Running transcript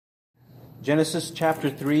Genesis chapter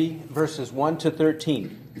 3, verses 1 to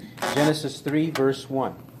 13. Genesis 3, verse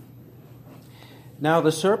 1. Now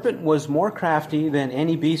the serpent was more crafty than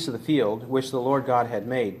any beast of the field which the Lord God had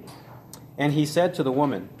made. And he said to the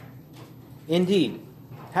woman, Indeed,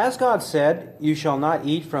 has God said, You shall not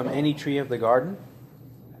eat from any tree of the garden?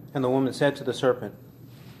 And the woman said to the serpent,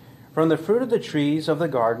 From the fruit of the trees of the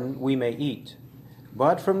garden we may eat.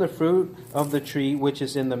 But from the fruit of the tree which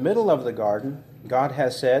is in the middle of the garden, God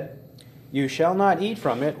has said, You shall not eat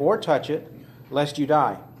from it or touch it, lest you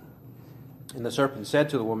die. And the serpent said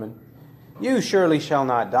to the woman, You surely shall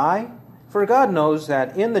not die, for God knows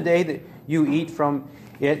that in the day that you eat from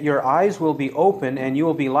it, your eyes will be open, and you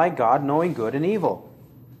will be like God, knowing good and evil.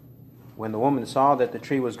 When the woman saw that the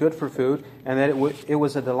tree was good for food, and that it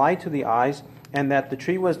was a delight to the eyes, and that the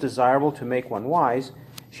tree was desirable to make one wise,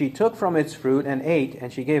 she took from its fruit and ate,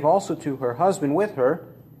 and she gave also to her husband with her,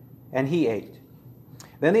 and he ate.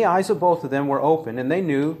 Then the eyes of both of them were opened, and they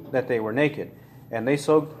knew that they were naked. And they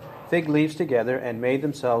sewed fig leaves together and made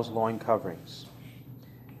themselves loin coverings.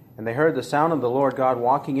 And they heard the sound of the Lord God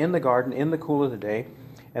walking in the garden in the cool of the day.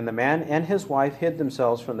 And the man and his wife hid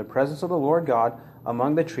themselves from the presence of the Lord God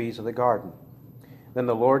among the trees of the garden. Then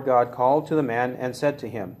the Lord God called to the man and said to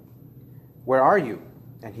him, Where are you?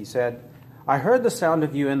 And he said, I heard the sound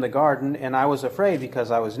of you in the garden, and I was afraid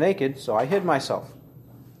because I was naked, so I hid myself.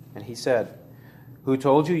 And he said, Who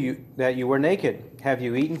told you that you were naked? Have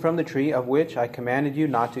you eaten from the tree of which I commanded you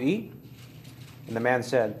not to eat? And the man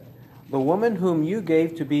said, The woman whom you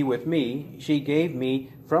gave to be with me, she gave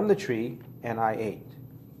me from the tree, and I ate.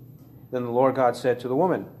 Then the Lord God said to the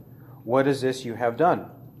woman, What is this you have done?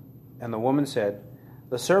 And the woman said,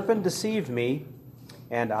 The serpent deceived me,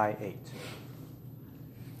 and I ate.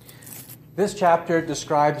 This chapter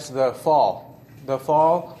describes the fall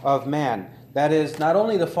of man. That is, not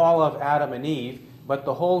only the fall of Adam and Eve, but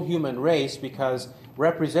the whole human race, because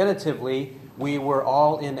representatively we were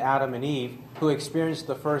all in Adam and Eve who experienced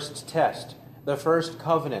the first test, the first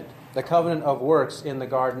covenant, the covenant of works in the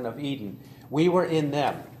Garden of Eden. We were in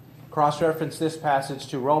them. Cross-reference this passage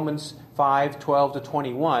to Romans 5:12 to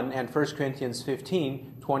 21 and 1 Corinthians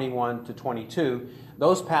 15:21 to 22.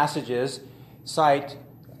 Those passages cite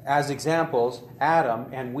as examples Adam,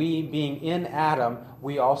 and we being in Adam,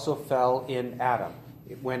 we also fell in Adam.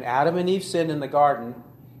 When Adam and Eve sinned in the garden,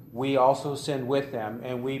 we also sinned with them,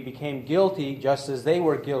 and we became guilty just as they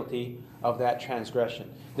were guilty of that transgression.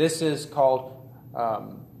 This is called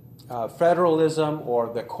federalism,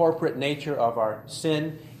 or the corporate nature of our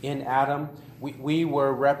sin in Adam. We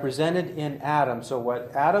were represented in Adam, so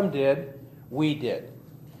what Adam did, we did.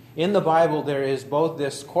 In the Bible, there is both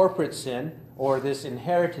this corporate sin, or this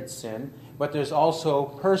inherited sin, but there's also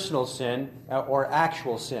personal sin, or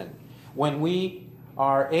actual sin. When we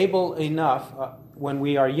are able enough, when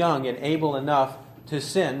we are young and able enough to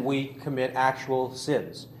sin, we commit actual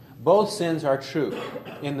sins. Both sins are true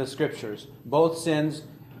in the Scriptures. Both sins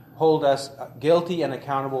hold us guilty and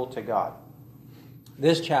accountable to God.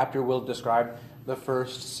 This chapter will describe the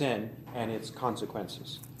first sin and its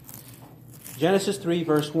consequences. Genesis 3,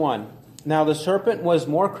 verse 1. Now the serpent was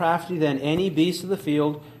more crafty than any beast of the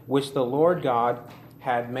field which the Lord God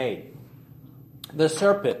had made. The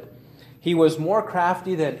serpent, he was more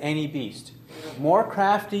crafty than any beast. More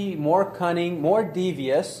crafty, more cunning, more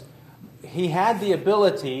devious. He had the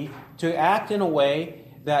ability to act in a way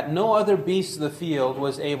that no other beast of the field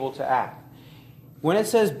was able to act. When it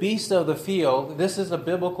says beast of the field, this is a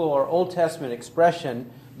biblical or Old Testament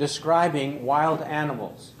expression describing wild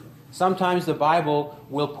animals. Sometimes the Bible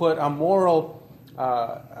will put a moral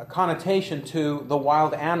connotation to the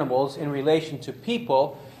wild animals in relation to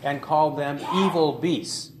people and call them evil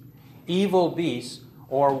beasts. Evil beasts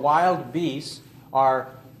or wild beasts are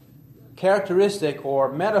characteristic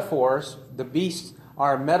or metaphors. The beasts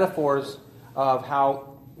are metaphors of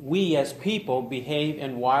how we as people behave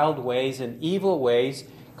in wild ways and evil ways,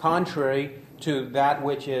 contrary to that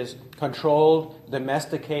which is controlled,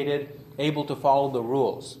 domesticated, able to follow the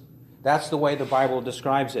rules. That's the way the Bible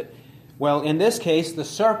describes it. Well, in this case, the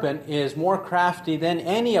serpent is more crafty than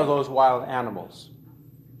any of those wild animals.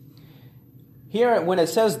 Here, when it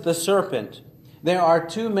says the serpent, there are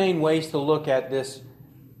two main ways to look at this,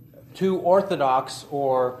 two orthodox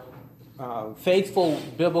or faithful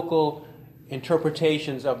biblical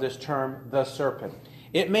interpretations of this term, the serpent.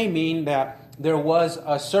 It may mean that there was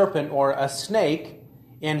a serpent or a snake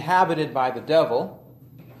inhabited by the devil,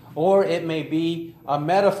 or it may be a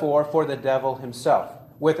metaphor for the devil himself,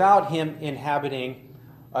 without him inhabiting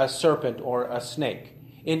a serpent or a snake.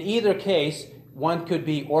 In either case, one could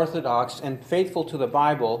be orthodox and faithful to the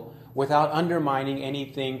Bible without undermining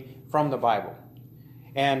anything from the Bible.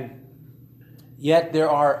 And Yet there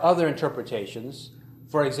are other interpretations.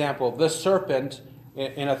 For example, the serpent,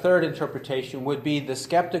 in a third interpretation, would be the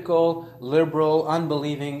skeptical, liberal,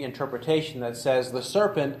 unbelieving interpretation that says the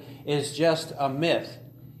serpent is just a myth.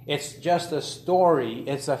 It's just a story.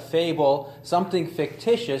 It's a fable, something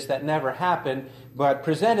fictitious that never happened, but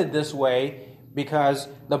presented this way because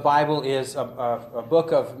the Bible is a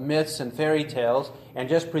book of myths and fairy tales, and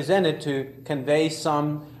just presented to convey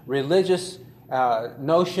some religious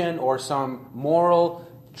notion or some moral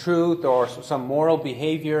truth or some moral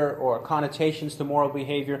behavior or connotations to moral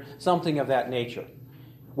behavior, something of that nature.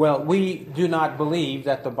 Well, we do not believe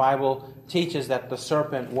that the Bible teaches that the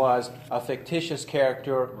serpent was a fictitious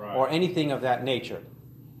character or anything of that nature.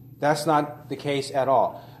 That's not the case at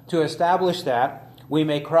all. To establish that, we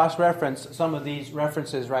may cross-reference some of these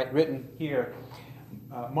references written here.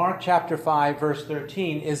 Mark chapter 5, verse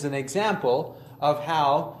 13 is an example of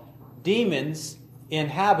how demons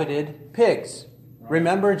inhabited pigs.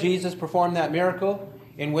 Remember, Jesus performed that miracle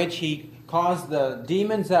in which he caused the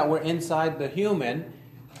demons that were inside the human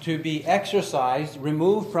to be exorcised,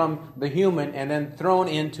 removed from the human, and then thrown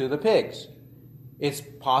into the pigs. It's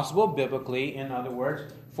possible, biblically, in other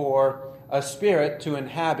words, for a spirit to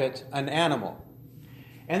inhabit an animal.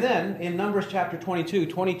 And then, in Numbers chapter 22,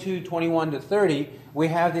 21 to 30, we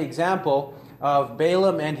have the example of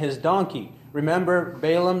Balaam and his donkey. Remember,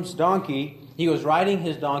 Balaam's donkey, he was riding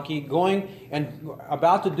his donkey, going and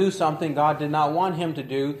about to do something God did not want him to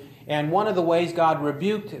do. And one of the ways God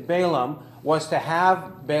rebuked Balaam was to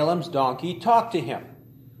have Balaam's donkey talk to him.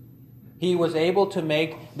 He was able to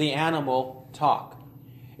make the animal talk.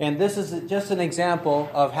 And this is just an example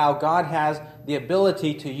of how God has the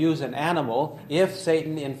ability to use an animal, if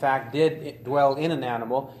Satan in fact did dwell in an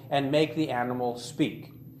animal, and make the animal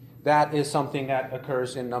speak. That is something that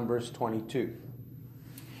occurs in Numbers 22.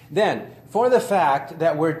 Then, for the fact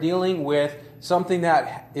that we're dealing with something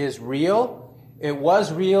that is real, it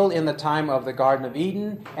was real in the time of the Garden of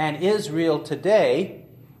Eden and is real today,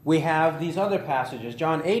 we have these other passages.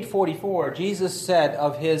 John 8:44, Jesus said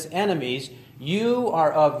of his enemies, "You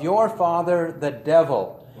are of your father the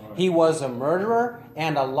devil. He was a murderer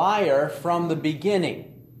and a liar from the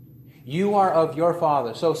beginning." You are of your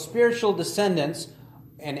father. So spiritual descendants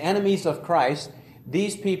and enemies of Christ,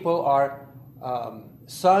 these people are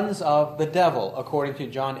sons of the devil, according to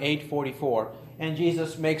John 8:44. And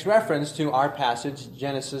Jesus makes reference to our passage,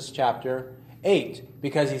 Genesis chapter 8,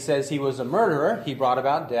 because he says he was a murderer, he brought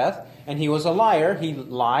about death, and he was a liar, he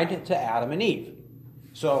lied to Adam and Eve.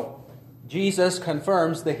 So Jesus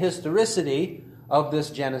confirms the historicity of this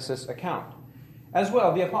Genesis account. As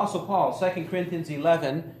well, the Apostle Paul, 2 Corinthians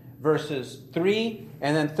 11, verses 3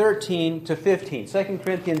 and then 13 to 15. 2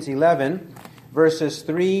 Corinthians 11, verses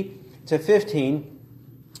 3 to 15,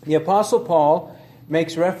 the Apostle Paul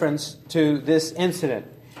makes reference to this incident.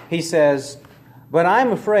 He says, "But I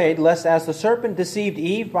am afraid lest as the serpent deceived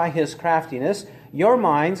Eve by his craftiness, your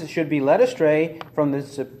minds should be led astray from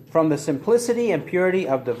the simplicity and purity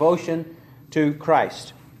of devotion to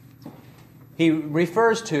Christ." He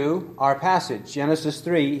refers to our passage, Genesis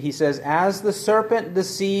 3. He says, "As the serpent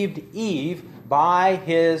deceived Eve by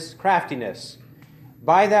his craftiness."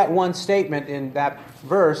 By that one statement in that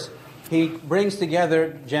verse, he brings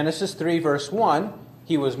together Genesis 3, verse 1,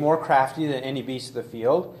 he was more crafty than any beast of the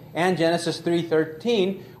field, and Genesis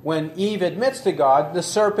 3:13, when Eve admits to God, "The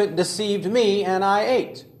serpent deceived me and I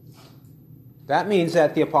ate." That means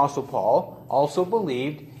that the Apostle Paul also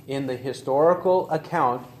believed in the historical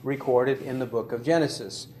account recorded in the book of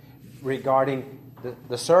Genesis regarding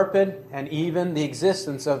the serpent and even the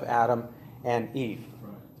existence of Adam and Eve.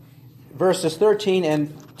 Right. Verses 13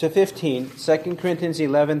 and to 15, 2 Corinthians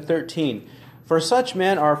 11:13. "For such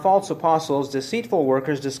men are false apostles, deceitful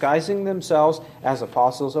workers, disguising themselves as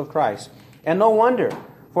apostles of Christ. And no wonder,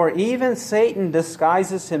 for even Satan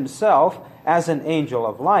disguises himself as an angel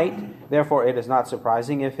of light. Therefore it is not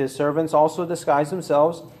surprising if his servants also disguise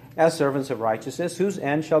themselves as servants of righteousness, whose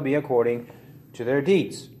end shall be according to their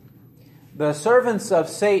deeds." The servants of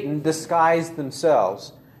Satan disguised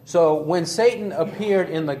themselves. So when Satan appeared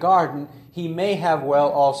in the garden, he may have well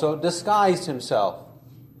also disguised himself.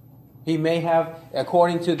 He may have,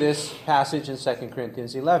 according to this passage in 2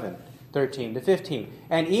 Corinthians 11, 13 to 15.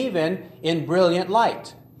 And even in brilliant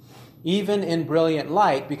light. Even in brilliant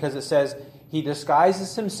light, because it says he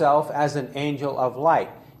disguises himself as an angel of light.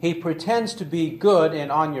 He pretends to be good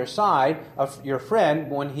and on your side of your friend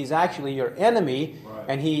when he's actually your enemy, right,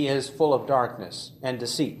 and he is full of darkness and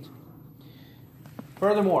deceit.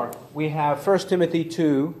 Furthermore, we have 1 Timothy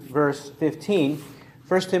 2, verse 15.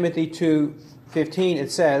 1 Timothy 2:15,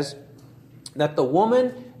 it says that the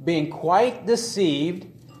woman, being quite deceived,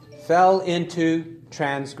 fell into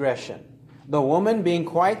transgression. The woman, being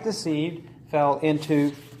quite deceived, fell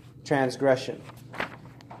into transgression.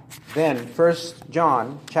 Then 1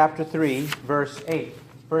 John chapter 3, verse 8.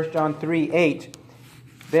 1 John 3, 8.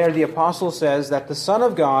 There the apostle says that the Son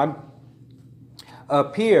of God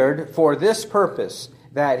appeared for this purpose,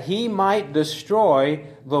 that he might destroy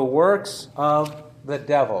the works of the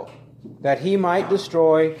devil. That he might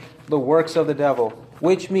destroy the works of the devil.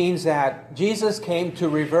 Which means that Jesus came to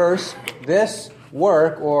reverse this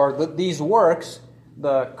work, or these works,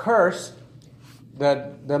 the curse,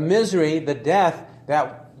 the misery, the death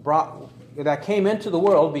that came into the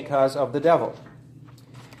world because of the devil.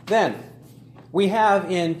 Then, we have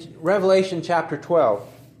in Revelation chapter 12,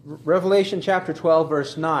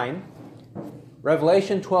 verse 9,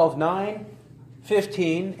 Revelation 12, 9,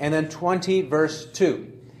 15, and then 20, verse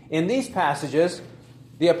 2. In these passages,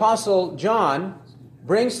 the Apostle John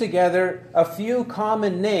brings together a few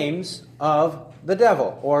common names of the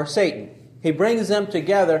devil, or Satan. He brings them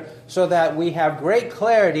together so that we have great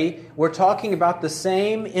clarity. We're talking about the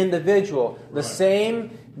same individual, the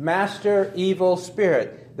same master evil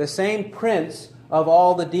spirit, the same prince of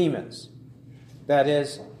all the demons. That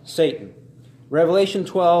is Satan. Revelation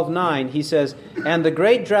 12:9, he says, "And the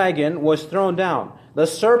great dragon was thrown down, the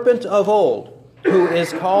serpent of old, who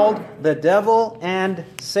is called the devil and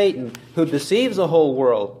Satan, who deceives the whole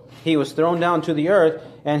world. He was thrown down to the earth,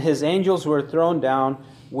 and his angels were thrown down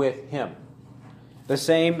with him." The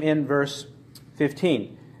same in verse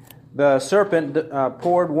 15. The serpent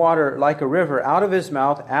poured water like a river out of his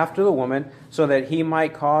mouth after the woman, so that he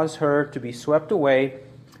might cause her to be swept away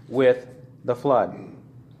with the flood.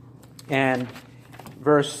 And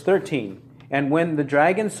verse 13. "And when the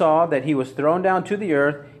dragon saw that he was thrown down to the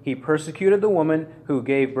earth, he persecuted the woman who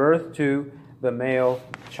gave birth to the male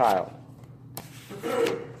child."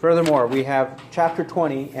 Furthermore, we have chapter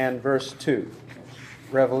 20 and verse 2.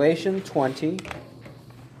 Revelation 20,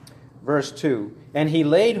 verse 2. "And he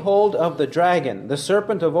laid hold of the dragon, the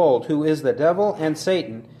serpent of old, who is the devil and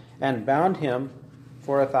Satan, and bound him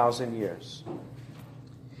for 1,000 years.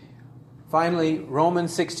 Finally,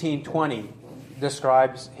 Romans 16:20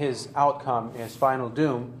 describes his outcome, his final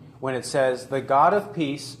doom, when it says, "The God of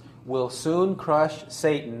peace will soon crush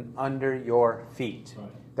Satan under your feet." Right.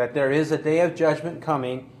 That there is a day of judgment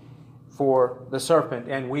coming for the serpent,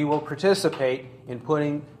 and we will participate in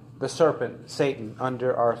putting the serpent, Satan,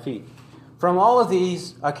 under our feet. From all of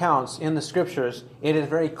these accounts in the Scriptures, it is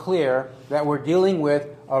very clear that we're dealing with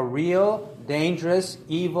a real, dangerous,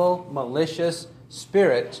 evil, malicious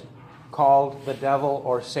spirit called the devil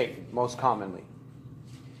or Satan, most commonly.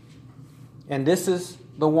 And this is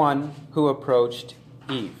the one who approached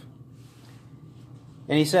Eve.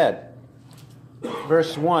 And he said,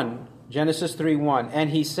 verse 1, Genesis 3:1, "And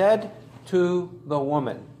he said to the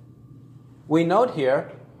woman." We note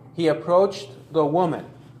here, he approached the woman.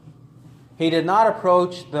 He did not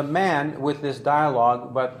approach the man with this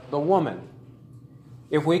dialogue, but the woman.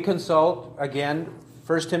 If we consult, again,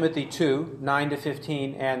 1 Timothy 2,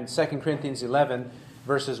 9-15, and 2 Corinthians 11,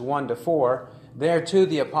 verses 1-4, there too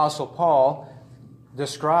the Apostle Paul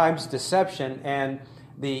describes deception and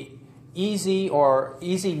the easy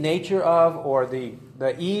nature of, or the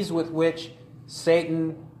ease with which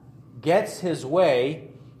Satan gets his way.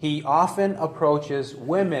 He often approaches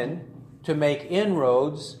women to make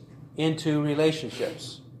inroads into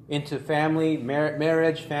relationships, into family,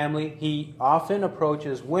 marriage, family. He often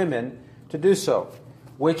approaches women to do so,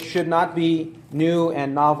 which should not be new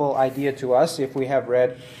and novel idea to us if we have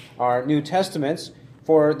read our New Testaments.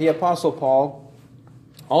 For the Apostle Paul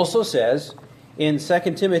also says in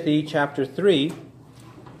 2 Timothy chapter 3,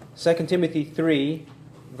 2 Timothy 3,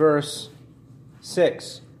 verse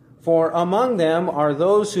 6, "For among them are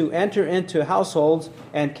those who enter into households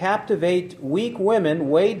and captivate weak women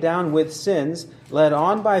weighed down with sins, led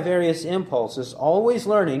on by various impulses, always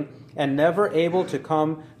learning and never able to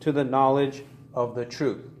come to the knowledge of the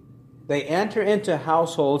truth." They enter into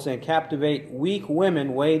households and captivate weak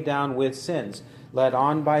women weighed down with sins, led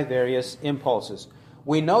on by various impulses.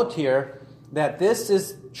 We note here that this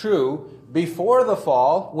is true before the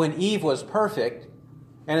fall, when Eve was perfect,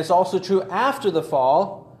 and it's also true after the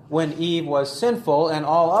fall, when Eve was sinful and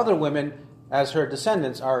all other women as her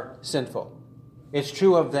descendants are sinful. It's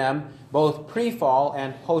true of them both pre-fall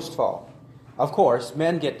and post-fall. Of course,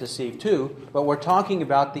 men get deceived too, but we're talking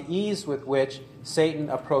about the ease with which Satan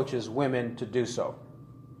approaches women to do so.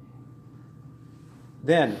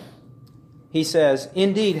 Then he says,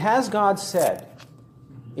 "Indeed, has God said?"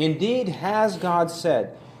 Indeed, has God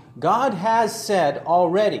said? God has said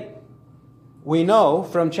already. We know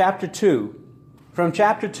from chapter 2 From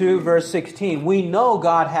chapter 2, verse 16, we know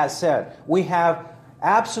God has said. We have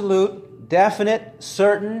absolute, definite,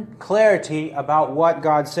 certain clarity about what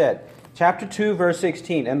God said. Chapter 2, verse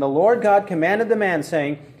 16, and the Lord God commanded the man,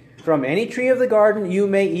 saying, from any tree of the garden you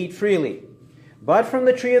may eat freely, but from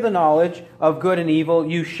the tree of the knowledge of good and evil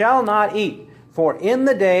you shall not eat, for in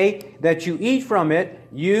the day that you eat from it,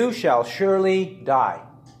 you shall surely die.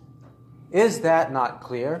 Is that not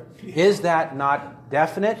clear? Is that not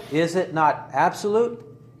definite? Is it not absolute?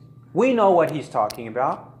 We know what he's talking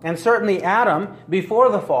about. And certainly Adam, before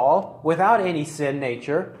the fall, without any sin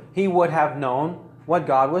nature, he would have known what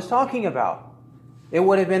God was talking about. It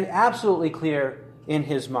would have been absolutely clear in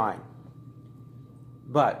his mind.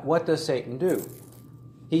 But what does Satan do?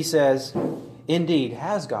 He says, indeed,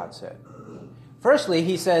 has God said. Firstly,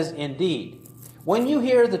 he says, indeed. When you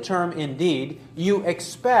hear the term indeed, you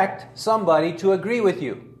expect somebody to agree with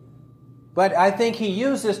you. But I think he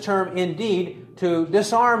used this term indeed to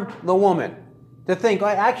disarm the woman, to think,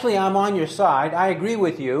 actually, I'm on your side, I agree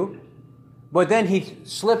with you, but then he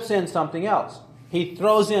slips in something else. He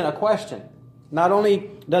throws in a question. Not only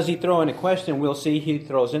does he throw in a question, we'll see he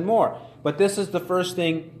throws in more. But this is the first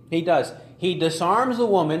thing he does. He disarms the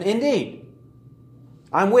woman, indeed.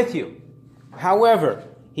 I'm with you. However,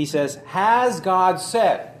 he says, has God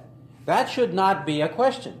said? That should not be a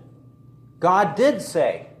question. God did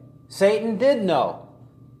say. Satan did know.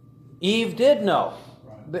 Eve did know.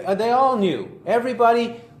 They all knew.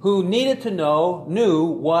 Everybody who needed to know knew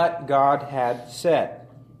what God had said.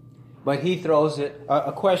 But he throws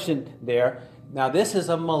a question there. Now, this is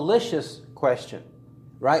a malicious question,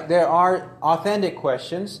 right? There are authentic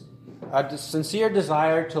questions, a sincere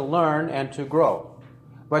desire to learn and to grow.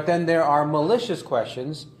 But then there are malicious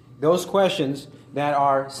questions, those questions that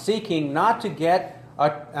are seeking not to get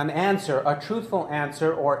an answer, a truthful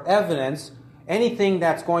answer or evidence, anything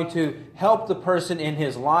that's going to help the person in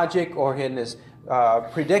his logic or in his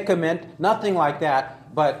predicament, nothing like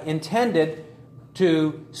that, but intended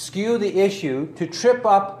to skew the issue, to trip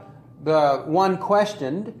up the one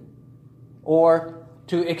questioned, or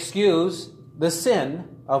to excuse the sin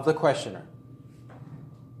of the questioner.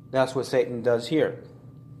 That's what Satan does here.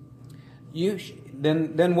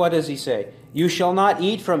 Then what does he say? You shall not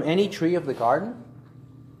eat from any tree of the garden?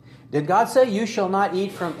 Did God say you shall not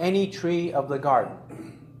eat from any tree of the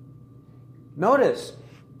garden? Notice,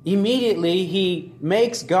 immediately he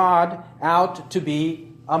makes God out to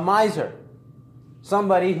be a miser.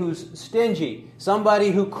 Somebody who's stingy.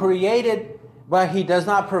 Somebody who created, but he does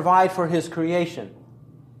not provide for his creation.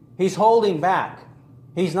 He's holding back.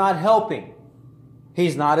 He's not helping.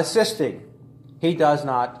 He's not assisting. He does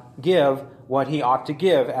not give what he ought to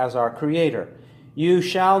give as our Creator. You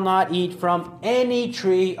shall not eat from any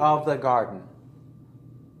tree of the garden.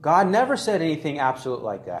 God never said anything absolute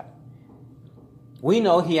like that. We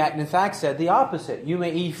know he had in fact said the opposite. You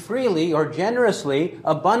may eat freely or generously,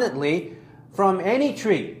 abundantly from any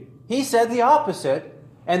tree. He said the opposite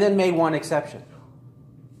and then made one exception.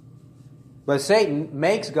 But Satan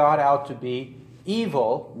makes God out to be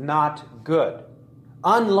evil, not good.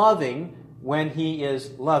 Unloving when he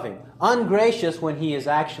is loving. Ungracious when he is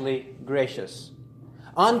actually gracious.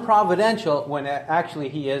 Unprovidential when actually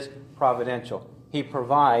he is providential. He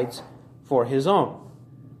provides for his own.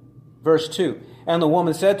 Verse 2, and the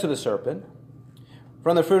woman said to the serpent,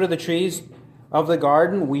 from the fruit of the trees of the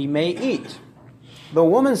garden we may eat. The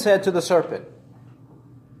woman said to the serpent.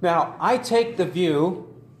 Now, I take the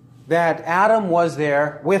view that Adam was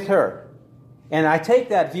there with her. And I take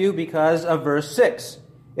that view because of verse 6.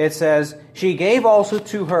 It says, she gave also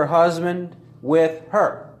to her husband with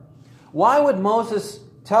her. Why would Moses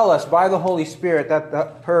tell us by the Holy Spirit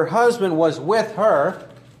that her husband was with her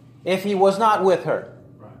if he was not with her?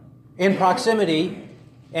 Right. In proximity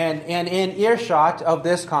and in earshot of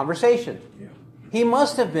this conversation. Yeah. He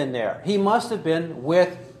must have been there. He must have been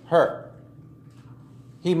with her.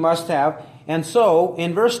 He must have. And so,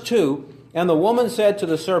 in verse 2, and the woman said to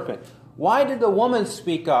the serpent, why did the woman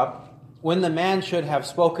speak up when the man should have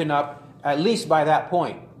spoken up at least by that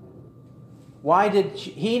point? Why did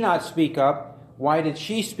he not speak up? Why did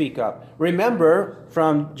she speak up? Remember,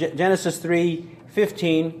 from Genesis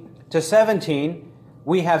 3:15 to 17,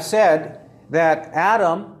 we have said that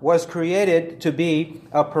Adam was created to be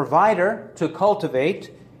a provider, to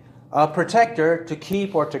cultivate, a protector, to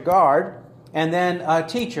keep or to guard, and then a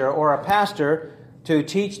teacher or a pastor to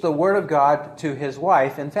teach the Word of God to his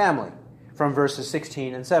wife and family, from verses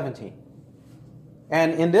 16 and 17.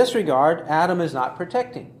 And in this regard, Adam is not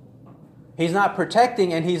protecting. He's not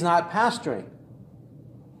protecting and he's not pastoring.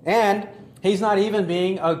 And he's not even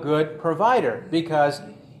being a good provider, because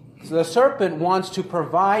So the serpent wants to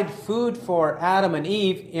provide food for Adam and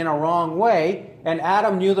Eve in a wrong way, and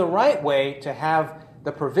Adam knew the right way to have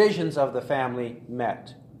the provisions of the family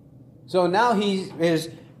met. So now he is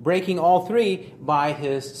breaking all three by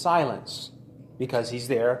his silence, because he's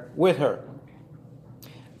there with her.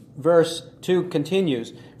 Verse 2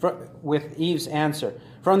 continues with Eve's answer.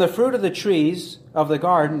 From the fruit of the trees of the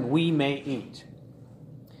garden we may eat.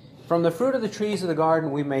 From the fruit of the trees of the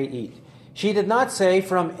garden we may eat. She did not say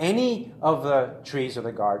from any of the trees of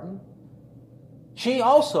the garden. She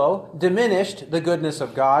also diminished the goodness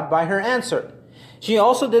of God by her answer. She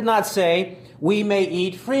also did not say, we may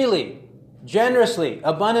eat freely, generously,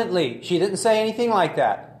 abundantly. She didn't say anything like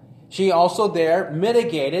that. She also there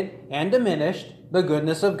mitigated and diminished the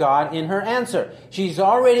goodness of God in her answer. She's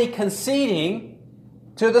already conceding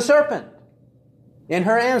to the serpent in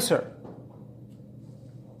her answer.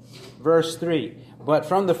 Verse 3, but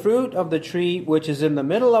from the fruit of the tree which is in the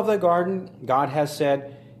middle of the garden, God has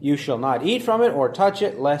said, you shall not eat from it or touch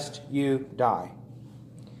it, lest you die.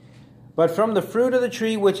 But from the fruit of the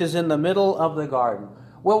tree which is in the middle of the garden.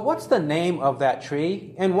 Well, what's the name of that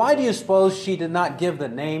tree? And why do you suppose she did not give the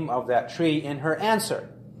name of that tree in her answer?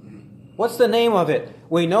 What's the name of it?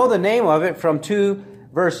 We know the name of it from 2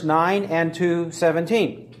 verse 9 and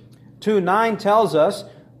 2:17. 2:9 tells us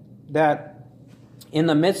that in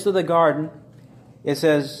the midst of the garden, it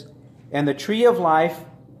says, and the tree of life,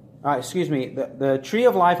 the tree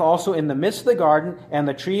of life also in the midst of the garden, and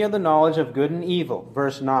the tree of the knowledge of good and evil,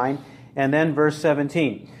 verse 9, and then verse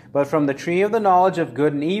 17. But from the tree of the knowledge of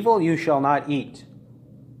good and evil you shall not eat.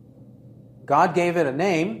 God gave it a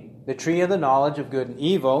name, the tree of the knowledge of good and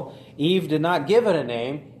evil. Eve did not give it a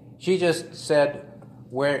name. She just said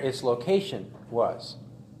where its location was.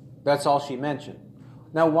 That's all she mentioned.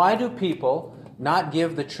 Now, why do people not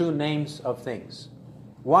give the true names of things?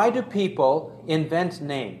 Why do people invent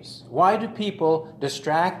names? Why do people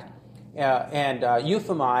distract and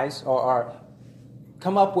euphemize or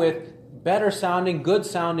come up with better sounding, good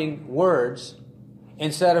sounding words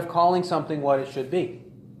instead of calling something what it should be?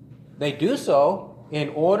 They do so in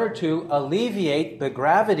order to alleviate the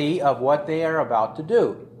gravity of what they are about to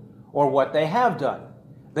do or what they have done.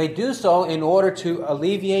 They do so in order to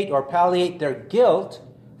alleviate or palliate their guilt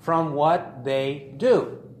from what they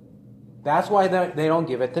do. That's why they don't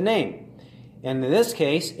give it the name. And in this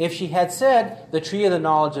case, if she had said the tree of the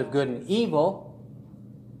knowledge of good and evil,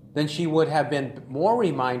 then she would have been more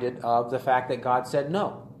reminded of the fact that God said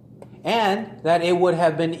no. And that it would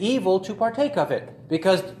have been evil to partake of it.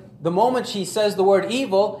 Because the moment she says the word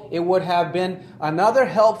evil, it would have been another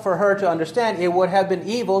help for her to understand it would have been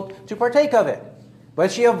evil to partake of it.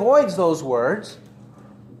 But she avoids those words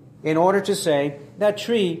in order to say that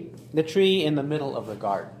tree, the tree in the middle of the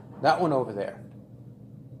garden. That one over there.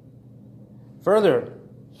 Further,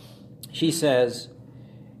 she says,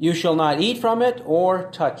 you shall not eat from it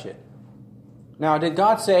or touch it. Now, did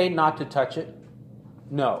God say not to touch it?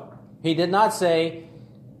 No. He did not say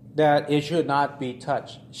that it should not be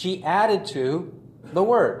touched. She added to the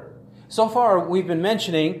word. So far, we've been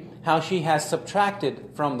mentioning how she has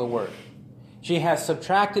subtracted from the word. She has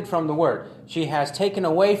subtracted from the word. She has taken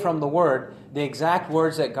away from the word the exact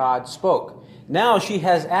words that God spoke. Now she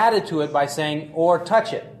has added to it by saying, or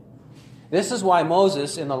touch it. This is why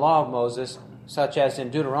Moses, in the law of Moses, such as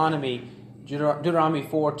in Deuteronomy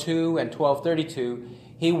 4:2 and 12:32,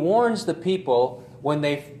 he warns the people when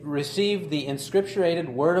they receive the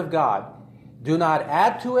inscripturated word of God, do not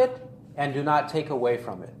add to it and do not take away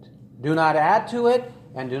from it. Do not add to it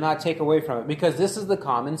and do not take away from it, because this is the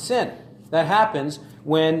common sin that happens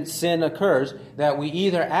when sin occurs, that we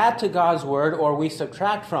either add to God's word or we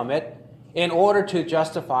subtract from it in order to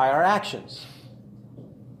justify our actions.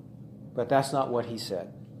 But that's not what he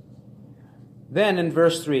said. Then in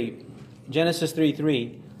verse 3, Genesis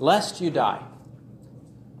 3:3, lest you die,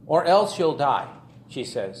 or else you'll die, she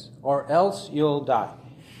says, or else you'll die.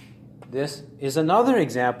 This is another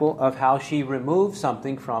example of how she removed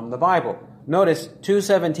something from the Bible. Notice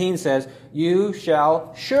 2:17 says, you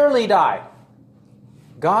shall surely die.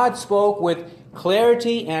 God spoke with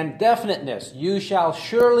clarity and definiteness. You shall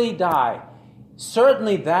surely die.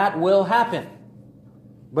 Certainly that will happen.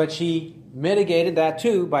 But she mitigated that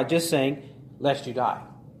too by just saying, lest you die,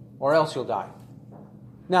 or else you'll die.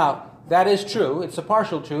 Now, that is true. It's a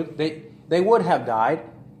partial truth. They would have died,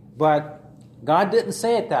 but God didn't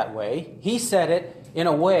say it that way. He said it in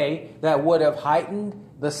a way that would have heightened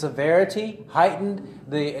the severity, heightened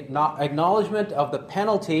the acknowledgement of the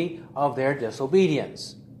penalty of their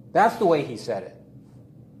disobedience. That's the way he said it.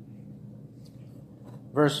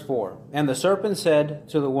 Verse 4, and the serpent said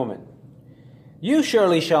to the woman, you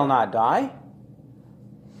surely shall not die.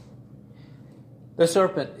 The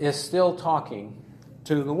serpent is still talking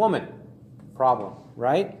to the woman. Problem,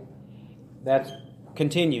 right? That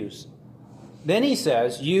continues. Then he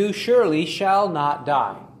says, "You surely shall not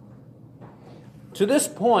die." To this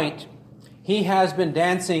point, he has been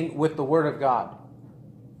dancing with the Word of God.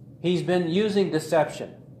 He's been using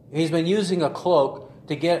deception. He's been using a cloak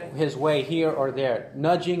to get his way here or there,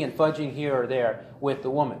 nudging and fudging here or there with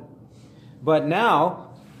the woman. But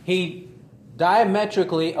now he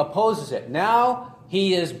diametrically opposes it. Now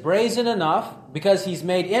he is brazen enough because he's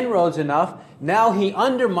made inroads enough. Now he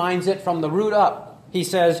undermines it from the root up. He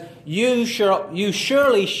says, you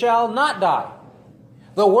surely shall not die.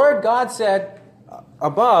 The word God said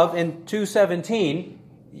above in 2:17,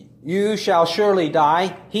 you shall surely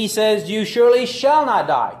die. He says, you surely shall not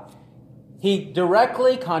die. He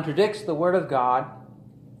directly contradicts the word of God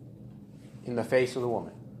in the face of the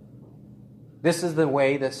woman. This is the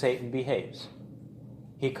way that Satan behaves.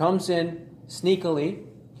 He comes in sneakily.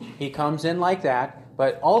 He comes in like that.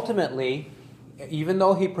 But ultimately, even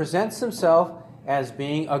though he presents himself as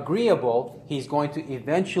being agreeable, he's going to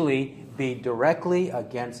eventually be directly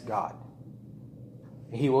against God.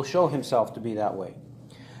 He will show himself to be that way.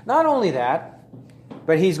 Not only that,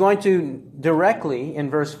 but he's going to directly, in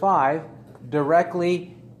verse 5,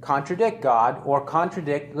 directly contradict God or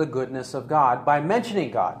contradict the goodness of God by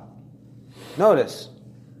mentioning God. Notice,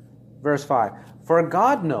 verse 5, "For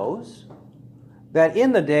God knows that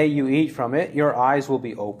in the day you eat from it, your eyes will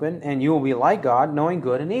be open, and you will be like God, knowing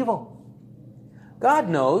good and evil." God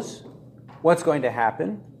knows what's going to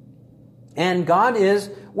happen, and God is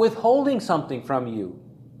withholding something from you.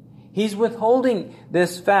 He's withholding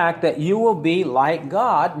this fact that you will be like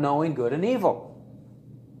God, knowing good and evil.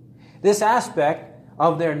 This aspect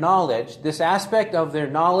of their knowledge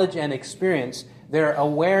and experience, their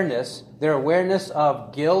awareness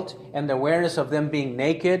of guilt and the awareness of them being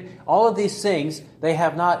naked, all of these things they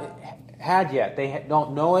have not had yet. They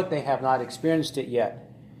don't know it. They have not experienced it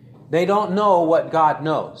yet. They don't know what God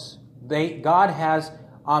knows. God has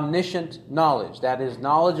omniscient knowledge. That is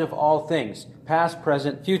knowledge of all things, past,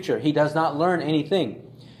 present, future. He does not learn anything.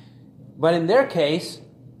 But in their case,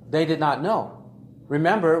 they did not know.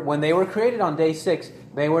 Remember, when they were created on day 6,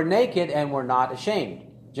 they were naked and were not ashamed.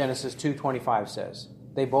 Genesis 2:25 says.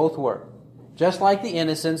 They both were. Just like the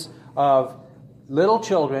innocence of little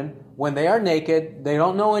children, when they are naked, they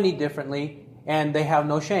don't know any differently, and they have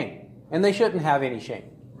no shame. And they shouldn't have any shame.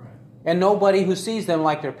 Right. And nobody who sees them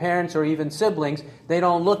like their parents or even siblings, they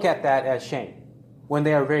don't look at that as shame. When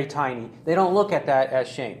they are very tiny, they don't look at that as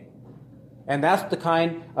shame. And that's the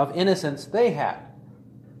kind of innocence they had.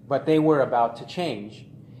 But they were about to change.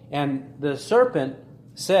 And the serpent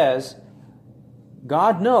says,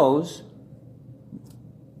 God knows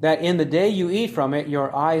that in the day you eat from it,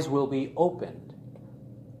 your eyes will be opened.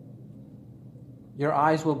 Your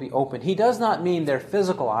eyes will be opened. He does not mean their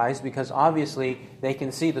physical eyes, because obviously they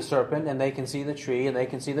can see the serpent and they can see the tree and they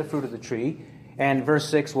can see the fruit of the tree. And verse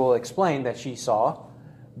 6 will explain that she saw.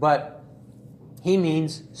 But he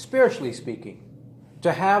means spiritually speaking.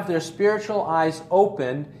 To have their spiritual eyes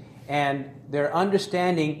opened and their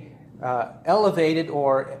understanding elevated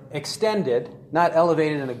or extended, not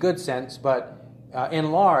elevated in a good sense, but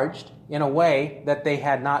enlarged in a way that they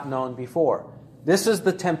had not known before. This is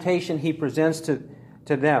the temptation he presents to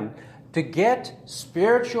them. To get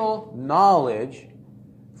spiritual knowledge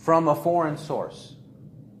from a foreign source,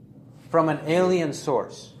 from an alien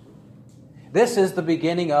source. This is the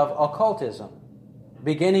beginning of occultism,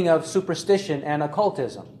 beginning of superstition and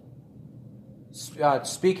occultism.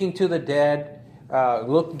 Speaking to the dead,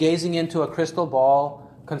 gazing into a crystal ball,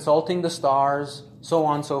 consulting the stars, so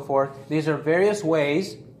on and so forth. These are various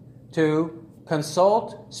ways to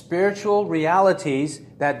consult spiritual realities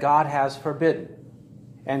that God has forbidden.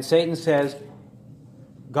 And Satan says,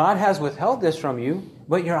 God has withheld this from you,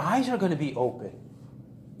 but your eyes are going to be open.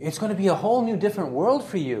 It's going to be a whole new different world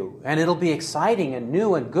for you, and it'll be exciting and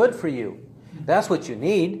new and good for you. That's what you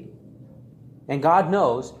need. And God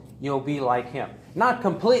knows you'll be like Him. Not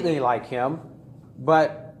completely like Him,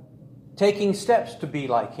 but taking steps to be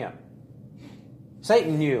like Him.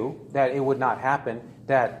 Satan knew that it would not happen,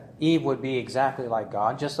 that Eve would be exactly like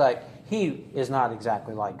God, just like he is not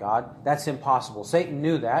exactly like God. That's impossible. Satan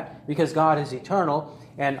knew that because God is eternal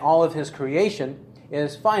and all of His creation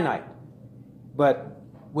is finite. But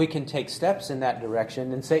we can take steps in that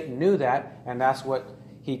direction, and Satan knew that, and that's what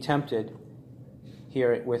he tempted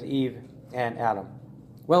here with Eve and Adam.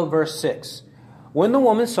 Well, verse 6. When the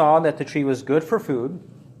woman saw that the tree was good for food,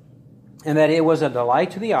 and that it was a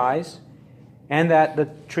delight to the eyes, and that the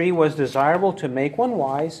tree was desirable to make one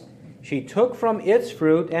wise, she took from its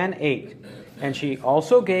fruit and ate. And she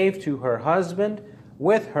also gave to her husband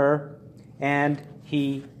with her, and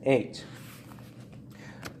he ate.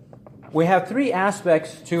 We have three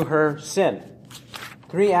aspects to her sin.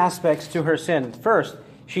 Three aspects to her sin. First,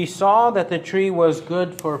 she saw that the tree was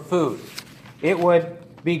good for food. It would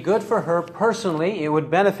be good for her personally. It would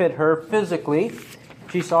benefit her physically.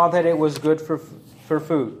 She saw that it was good for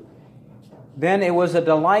food. Then it was a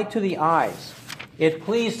delight to the eyes. It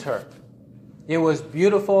pleased her. It was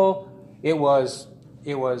beautiful. It was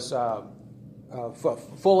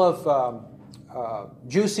full of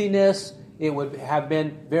juiciness. It would have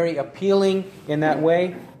been very appealing in that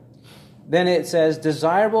way. Then it says,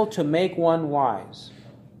 desirable to make one wise.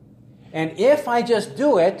 And if I just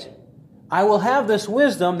do it, I will have this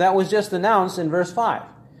wisdom that was just announced in verse 5,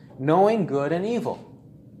 knowing good and evil.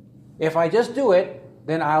 If I just do it,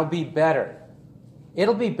 then I'll be better.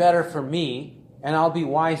 It'll be better for me, and I'll be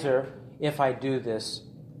wiser if I do this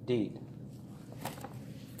deed.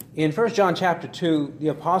 In 1 John chapter 2, the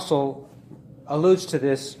apostle alludes to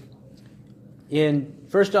this in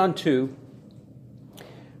 1 John 2,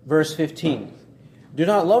 verse 15. Do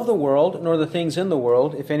not love the world, nor the things in the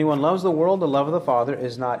world. If anyone loves the world, the love of the Father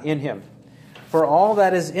is not in him. For all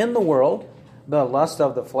that is in the world, the lust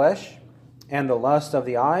of the flesh, and the lust of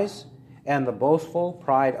the eyes, and the boastful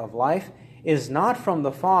pride of life, is not from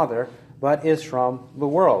the Father, but is from the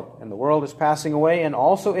world. And the world is passing away, and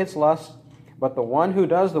also its lust, but the one who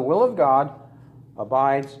does the will of God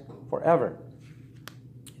abides forever.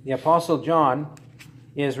 The Apostle John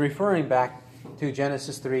is referring back to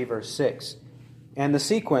Genesis 3, verse 6. And the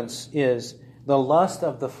sequence is the lust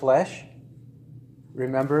of the flesh,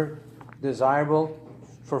 remember, desirable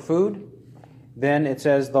for food. Then it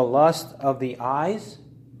says the lust of the eyes,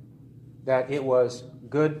 that it was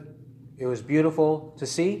good, it was beautiful to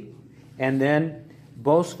see. And then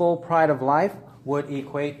boastful pride of life would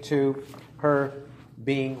equate to her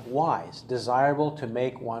being wise, desirable to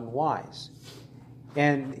make one wise.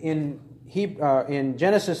 And in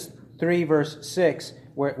Genesis 3, verse 6,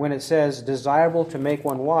 when it says desirable to make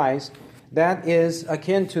one wise, that is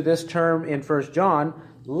akin to this term in 1 John,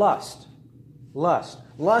 lust. Lust.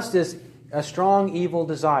 Lust is a strong evil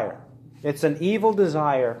desire. It's an evil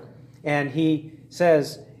desire, and he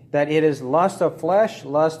says that it is lust of flesh,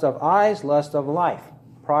 lust of eyes, lust of life,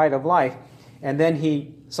 pride of life. And then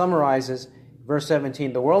he summarizes verse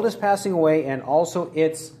 17, the world is passing away and also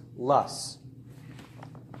its lusts.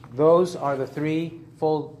 Those are the three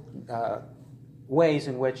full ways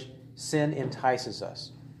in which sin entices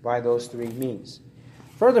us, by those three means.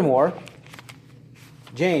 Furthermore,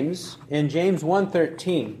 James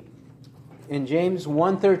 1:13, in James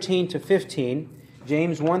 1:13 to 15,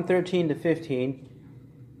 James 1:13 to 15,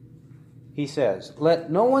 he says,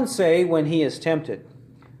 let no one say when he is tempted,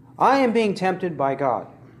 I am being tempted by God.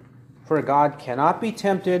 For God cannot be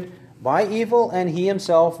tempted by evil, and he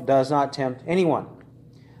himself does not tempt anyone.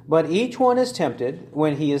 But each one is tempted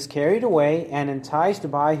when he is carried away and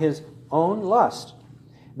enticed by his own lust.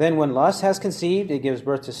 Then when lust has conceived, it gives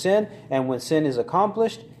birth to sin, and when sin is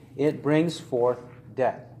accomplished, it brings forth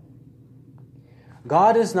death.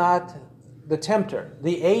 God is not the tempter.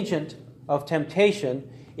 The agent of temptation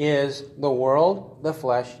is the world, the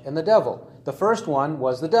flesh, and the devil. The first one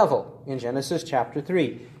was the devil in Genesis chapter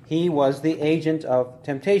 3. He was the agent of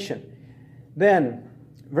temptation. Then,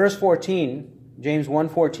 verse 14, James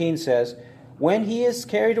 1:14 says, when he is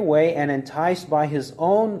carried away and enticed by his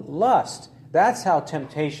own lust, that's how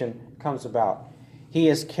temptation comes about. He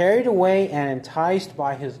is carried away and enticed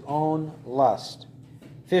by his own lust.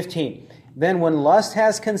 15, then when lust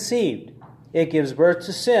has conceived, it gives birth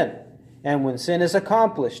to sin, and when sin is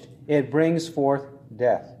accomplished, it brings forth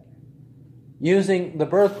death. Using the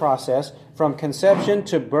birth process from conception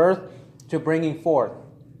to birth to bringing forth,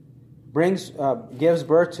 gives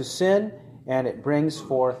birth to sin, and it brings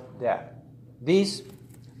forth death. This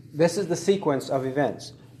is the sequence of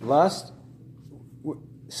events: lust,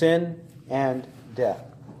 sin, and death.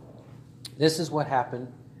 This is what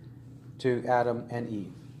happened to Adam and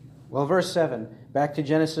Eve. Well, verse 7, back to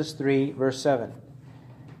Genesis 3, verse 7.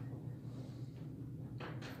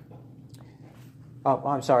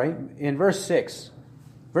 In verse 6.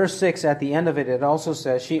 Verse 6, at the end of it, it also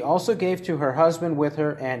says, she also gave to her husband with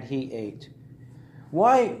her, and he ate.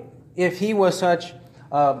 Why, if he was such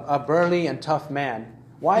a burly and tough man,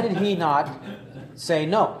 why did he not say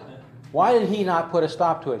no? Why did he not put a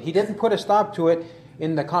stop to it? He didn't put a stop to it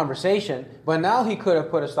in the conversation, but now he could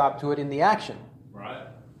have put a stop to it in the action. Right.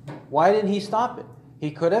 Why didn't he stop it?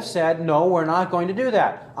 He could have said, no, we're not going to do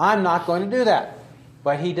that. I'm not going to do that.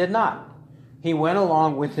 But he did not. He went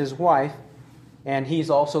along with his wife, and he's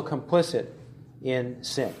also complicit in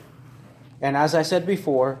sin. And as I said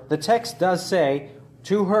before, the text does say,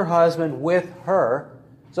 to her husband with her.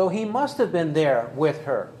 So he must have been there with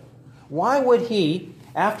her. Why would he,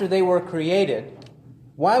 after they were created,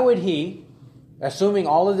 assuming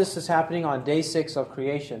all of this is happening on day 6 of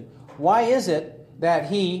creation, why is it that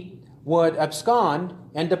he would abscond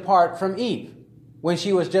and depart from Eve when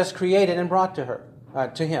she was just created and brought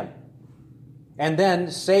to him? And then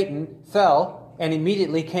Satan fell and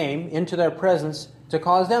immediately came into their presence to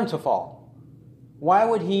cause them to fall. Why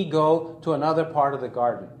would he go to another part of the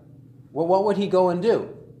garden? Well, what would he go and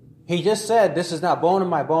do? He just said, this is now bone of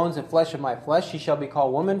my bones and flesh of my flesh. She shall be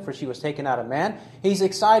called woman, for she was taken out of man. He's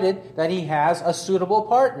excited that he has a suitable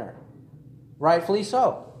partner. Rightfully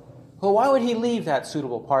so. Well, why would he leave that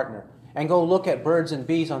suitable partner and go look at birds and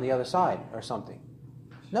bees on the other side or something?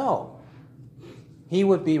 No. He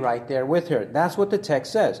would be right there with her. That's what the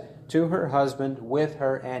text says. To her husband, with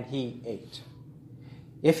her, and he ate.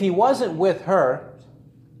 If he wasn't with her,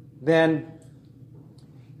 then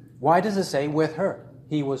why does it say with her?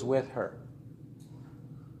 He was with her.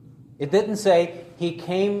 It didn't say he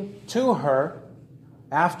came to her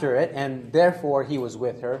after it and therefore he was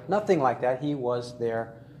with her. Nothing like that. He was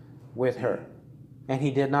there with her. And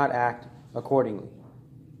he did not act accordingly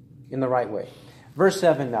in the right way. Verse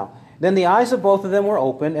 7 now. Then the eyes of both of them were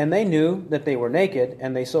opened, and they knew that they were naked,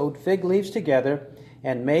 and they sewed fig leaves together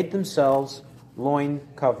and made themselves loin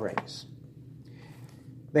coverings.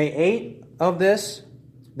 They ate of this,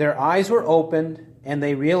 their eyes were opened, and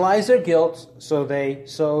they realized their guilt, so they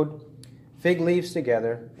sewed fig leaves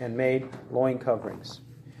together and made loin coverings.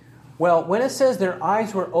 Well, when it says their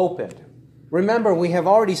eyes were opened, remember we have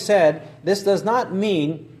already said this does not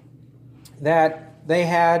mean that they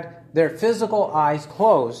had their physical eyes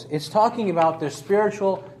closed. It's talking about their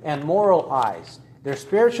spiritual and moral eyes. Their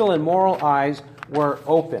spiritual and moral eyes were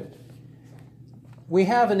opened. We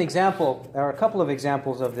have an example, or a couple of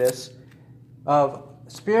examples of this, of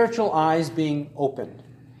spiritual eyes being opened.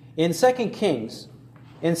 In 2 Kings,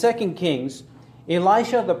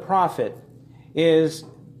 Elisha the prophet is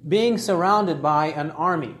being surrounded by an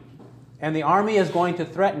army, and the army is going to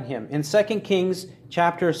threaten him. In 2 Kings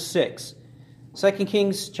chapter 6, 2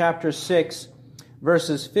 Kings chapter 6,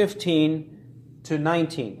 verses 15 to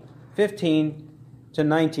 19. 15 to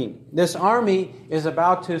 19. This army is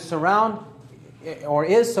about to surround, or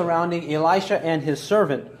is surrounding Elisha and his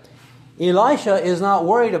servant. Elisha is not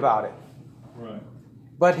worried about it. Right.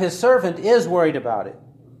 But his servant is worried about it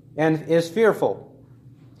and is fearful.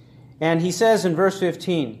 And he says in verse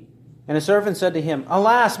 15, and his servant said to him,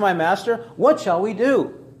 Alas, my master, what shall we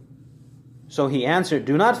do? So he answered,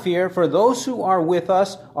 Do not fear, for those who are with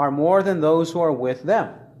us are more than those who are with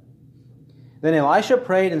them. Then Elisha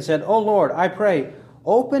prayed and said, O Lord, I pray,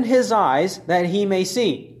 open his eyes that he may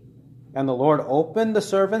see. And the Lord opened the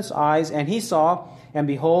servant's eyes, and he saw, and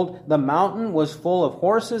behold, the mountain was full of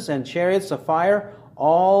horses and chariots of fire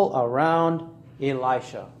all around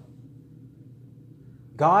Elisha.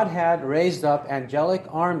 God had raised up angelic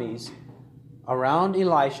armies around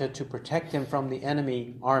Elisha to protect him from the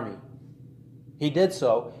enemy army. He did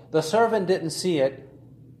so. The servant didn't see it.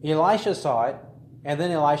 Elisha saw it. And then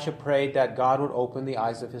Elisha prayed that God would open the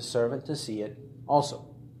eyes of his servant to see it also.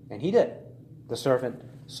 And he did. The servant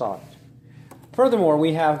saw it. Furthermore,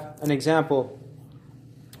 we have an example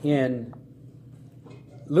in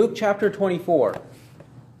Luke chapter 24.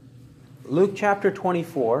 Luke chapter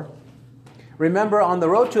 24. Remember, on the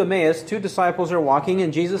road to Emmaus, 2 disciples are walking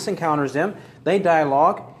and Jesus encounters them. They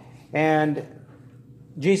dialogue and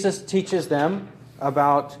Jesus teaches them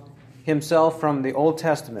about himself from the Old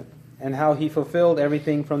Testament and how he fulfilled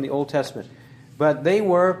everything from the Old Testament. But they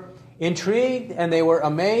were intrigued and they were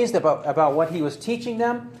amazed about what he was teaching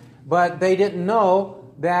them, but they didn't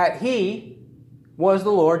know that he was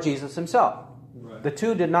the Lord Jesus himself. Right. The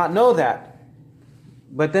two did not know that.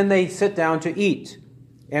 But then they sit down to eat.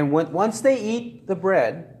 And once they eat the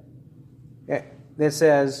bread, it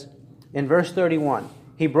says in verse 31,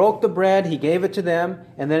 he broke the bread, he gave it to them,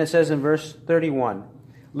 and then it says in verse 31,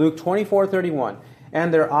 Luke 24:31,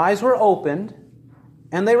 and their eyes were opened,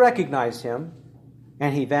 and they recognized him,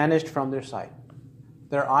 and he vanished from their sight.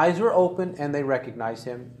 Their eyes were opened, and they recognized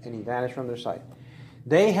him, and he vanished from their sight.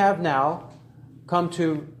 They have now come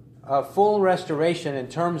to a full restoration in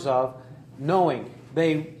terms of knowing.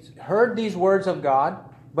 They heard these words of God,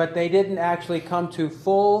 but they didn't actually come to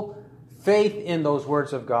full faith in those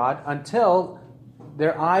words of God until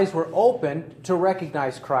their eyes were opened to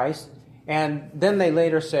recognize Christ. And then they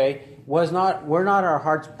later say, were not our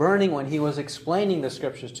hearts burning when he was explaining the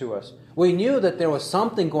scriptures to us? We knew that there was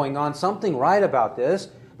something going on, something right about this,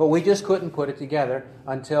 but we just couldn't put it together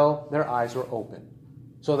until their eyes were open.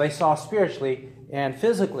 So they saw spiritually and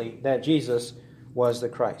physically that Jesus was the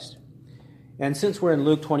Christ. And since we're in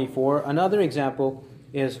Luke 24, another example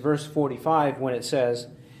is verse 45 when it says,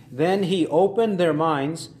 "Then he opened their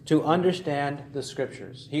minds to understand the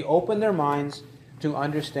Scriptures." He opened their minds to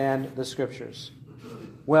understand the Scriptures.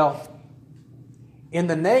 Well, in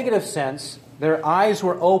the negative sense, their eyes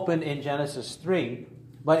were opened in Genesis 3,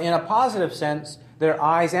 but in a positive sense, their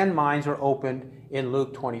eyes and minds were opened in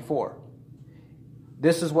Luke 24.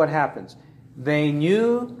 This is what happens. They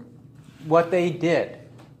knew what they did.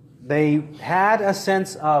 They had a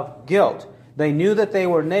sense of guilt. They knew that they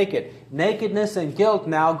were naked. Nakedness and guilt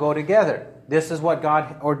now go together. This is what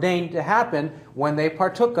God ordained to happen when they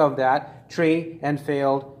partook of that tree and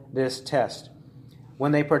failed this test.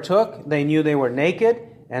 When they partook, they knew they were naked,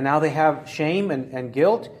 and now they have shame and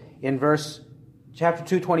guilt. In chapter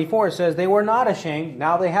 2:24, it says they were not ashamed.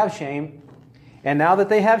 Now they have shame. And now that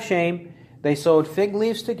they have shame, they sewed fig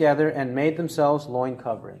leaves together and made themselves loin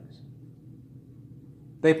coverings.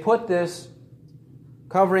 They put this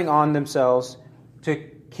covering on themselves to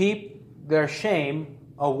keep their shame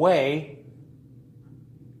away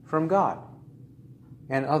from God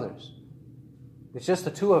and others. It's just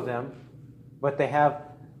the two of them, but they have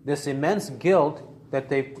this immense guilt that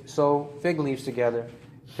they sew fig leaves together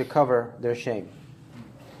to cover their shame.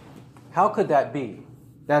 How could that be?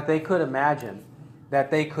 That they could imagine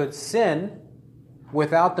that they could sin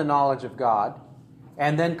without the knowledge of God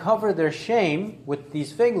and then cover their shame with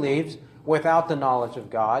these fig leaves without the knowledge of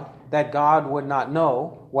God, that God would not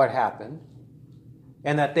know what happened,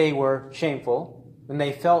 and that they were shameful, and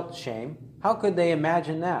they felt shame. How could they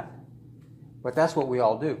imagine that? But that's what we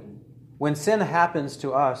all do. When sin happens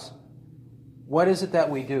to us, what is it that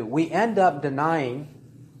we do? We end up denying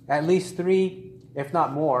at least 3, if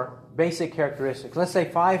not more, basic characteristics. Let's say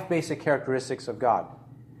 5 basic characteristics of God.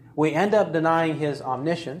 We end up denying His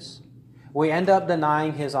omniscience. We end up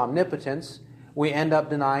denying His omnipotence. We end up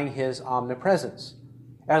denying His omnipresence.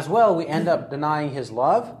 As well, we end up denying His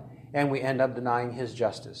love, and we end up denying His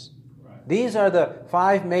justice. Right. These are the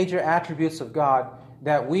 5 major attributes of God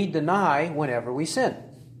that we deny whenever we sin.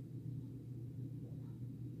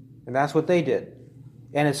 And that's what they did.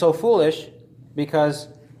 And it's so foolish because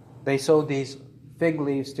they sewed these fig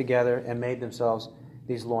leaves together and made themselves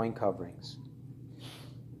these loin coverings.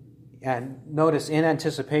 And notice in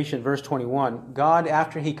anticipation, verse 21, God,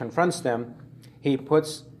 after He confronts them, He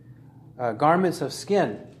puts garments of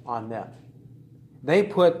skin on them. They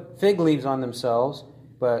put fig leaves on themselves,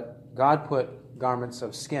 but God put garments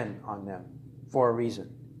of skin on them for a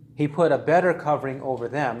reason. He put a better covering over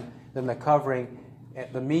them than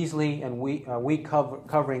the measly and weak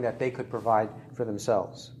covering that they could provide for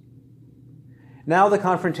themselves. Now the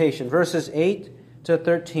confrontation, verses 8 to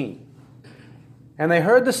 13. "And they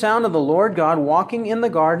heard the sound of the Lord God walking in the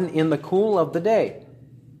garden in the cool of the day.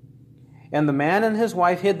 And the man and his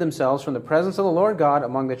wife hid themselves from the presence of the Lord God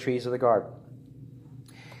among the trees of the garden."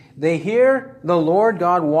 They hear the Lord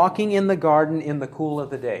God walking in the garden in the cool of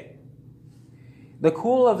the day. The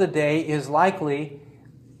cool of the day is likely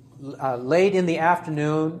late in the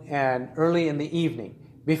afternoon and early in the evening,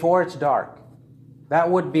 before it's dark. That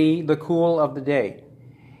would be the cool of the day.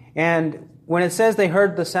 And when it says they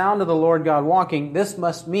heard the sound of the Lord God walking, this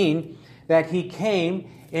must mean that He came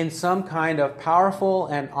in some kind of powerful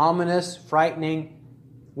and ominous, frightening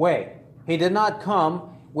way. He did not come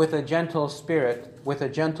with a gentle spirit, with a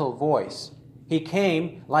gentle voice. He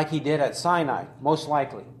came like He did at Sinai, most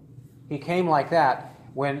likely. He came like that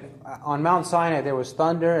when on Mount Sinai there was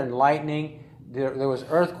thunder and lightning, there was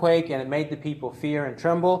earthquake, and it made the people fear and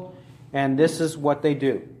tremble. And this is what they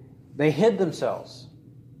do. They hid themselves.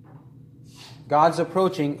 God's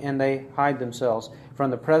approaching, and they hide themselves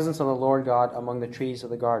from the presence of the Lord God among the trees of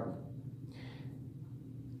the garden.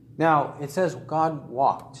 Now, it says God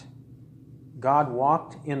walked. God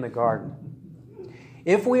walked in the garden.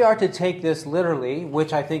 If we are to take this literally,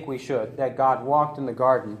 which I think we should, that God walked in the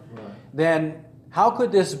garden, then how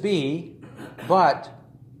could this be but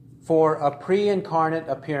for a pre-incarnate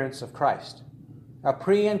appearance of Christ? A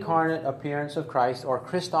pre-incarnate appearance of Christ, or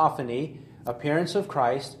Christophany, appearance of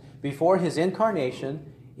Christ before His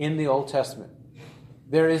incarnation in the Old Testament.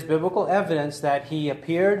 There is biblical evidence that He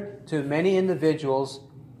appeared to many individuals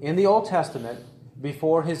in the Old Testament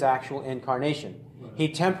before His actual incarnation. He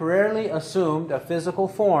temporarily assumed a physical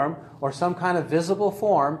form or some kind of visible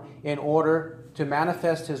form in order to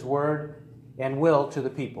manifest His word and will to the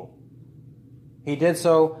people. He did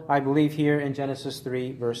so, I believe, here in Genesis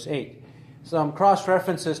 3, verse 8. Some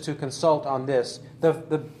cross-references to consult on this.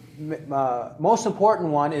 The most important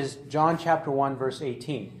one is John chapter 1, verse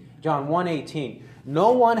 18. John 1:18.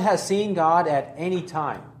 "No one has seen God at any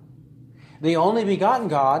time. The only begotten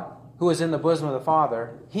God, who is in the bosom of the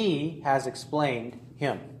Father, he has explained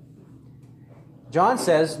him. John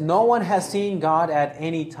says no one has seen God at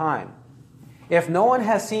any time. If no one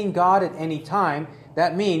has seen God at any time,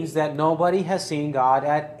 that means that nobody has seen God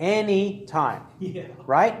at any time. Yeah.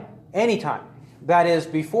 Right? Any time. That is,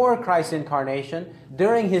 before Christ's incarnation,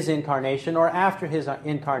 during his incarnation, or after his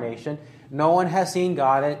incarnation, no one has seen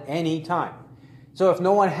God at any time. So if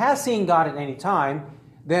no one has seen God at any time,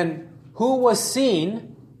 then who was seen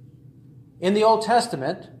in the Old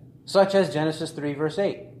Testament, such as Genesis 3, verse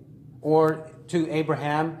 8, or to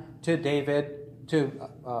Abraham, to David, to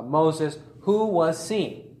Moses, who was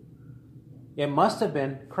seen? It must have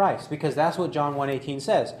been Christ, because that's what John 1:18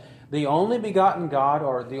 says. The only begotten God,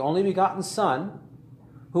 or the only begotten Son,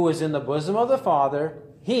 who is in the bosom of the Father,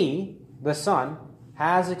 he, the Son,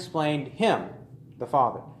 has explained him, the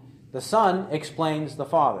Father. The Son explains the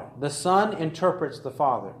Father. The Son interprets the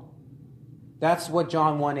Father. That's what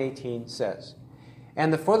John 1:18 says.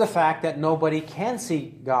 And for the fact that nobody can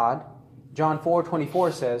see God, John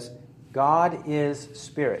 4:24 says, God is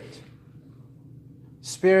spirit.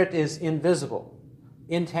 Spirit is invisible,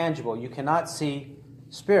 intangible. You cannot see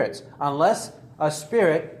spirits unless a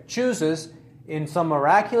spirit chooses in some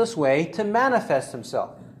miraculous way to manifest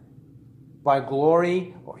himself by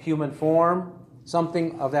glory or human form,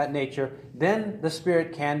 something of that nature. Then the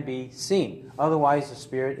spirit can be seen. Otherwise, the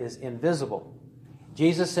spirit is invisible.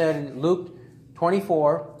 Jesus said in Luke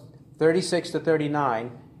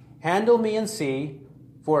 24:36-39, handle me and see,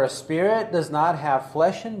 for a spirit does not have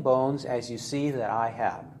flesh and bones as you see that I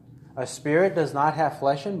have. A spirit does not have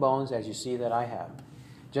flesh and bones as you see that I have.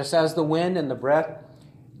 Just as the wind and the breath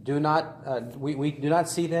we do not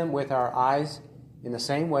see them with our eyes, in the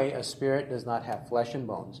same way a spirit does not have flesh and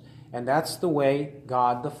bones. And that's the way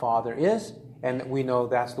God the Father is, and we know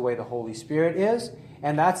that's the way the Holy Spirit is,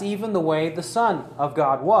 and that's even the way the Son of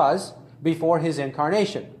God was before his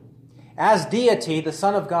incarnation. As deity, the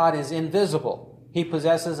Son of God is invisible. He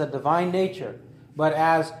possesses a divine nature, but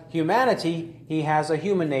as humanity, he has a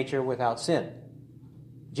human nature without sin.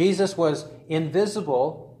 Jesus was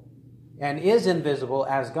invisible and is invisible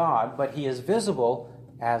as God, but he is visible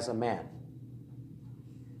as a man.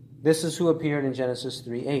 This is who appeared in Genesis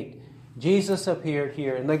 3:8. Jesus appeared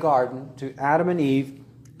here in the garden to Adam and Eve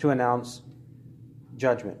to announce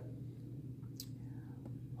judgment.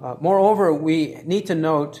 Moreover, we need to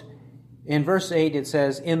note in verse 8 it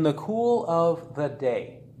says, in the cool of the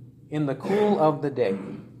day. In the cool of the day.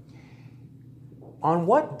 On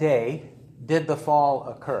what day did the fall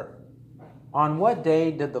occur? On what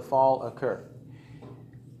day did the fall occur?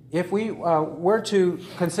 If we were to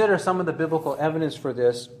consider some of the biblical evidence for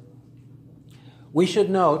this, we should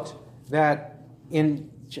note that in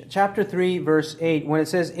chapter 3, verse 8, when it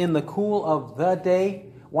says in the cool of the day,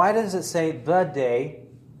 why does it say the day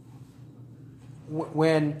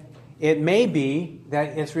when it may be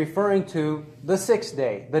that it's referring to the sixth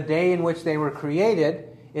day? The day in which they were created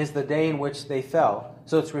is the day in which they fell.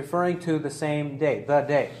 So it's referring to the same day, the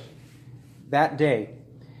day, that day.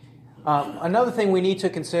 Another thing we need to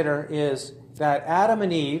consider is that Adam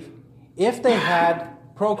and Eve, if they had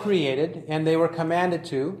procreated, and they were commanded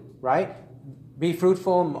to, right? Be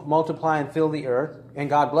fruitful, multiply, and fill the earth. And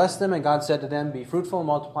God blessed them, and God said to them, be fruitful,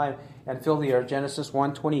 multiply, and fill the earth. Genesis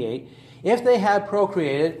 1:28. If they had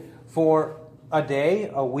procreated for a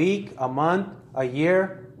day, a week, a month, a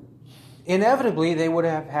year, inevitably they would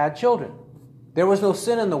have had children. There was no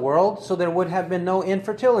sin in the world, so there would have been no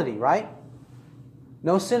infertility, right?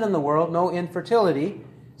 No sin in the world, no infertility.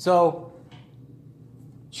 So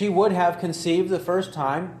she would have conceived the first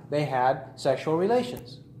time they had sexual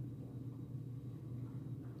relations.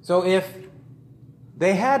 So if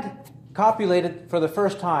they had copulated for the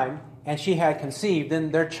first time and she had conceived,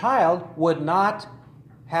 then their child would not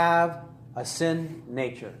have a sin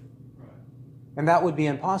nature. And that would be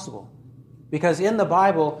impossible. Because in the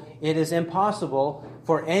Bible, it is impossible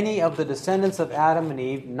for any of the descendants of Adam and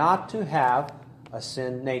Eve not to have a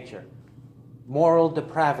sin nature. Moral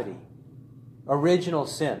depravity. Original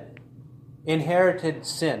sin, inherited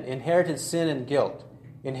sin and guilt,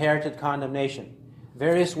 inherited condemnation,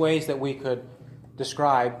 various ways that we could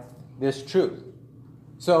describe this truth.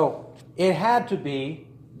 So it had to be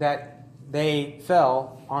that they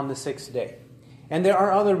fell on the sixth day. And there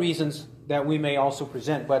are other reasons that we may also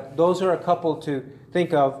present, but those are a couple to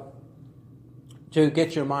think of to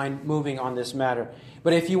get your mind moving on this matter.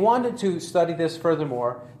 But if you wanted to study this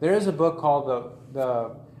furthermore, there is a book called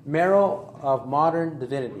The Marrow of Modern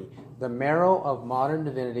Divinity. The Marrow of Modern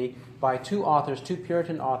Divinity by two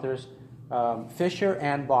Puritan authors, Fisher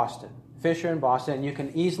and Boston. And you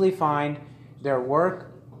can easily find their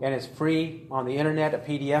work and it's free on the internet, a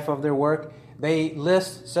PDF of their work. They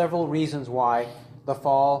list several reasons why the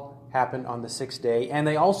fall happened on the sixth day. And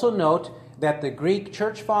they also note that the Greek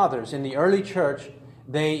church fathers in the early church,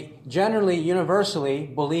 they generally, universally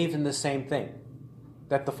believed in the same thing,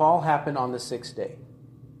 that the fall happened on the sixth day.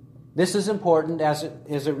 This is important as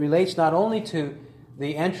it relates not only to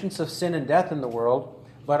the entrance of sin and death in the world,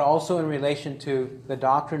 but also in relation to the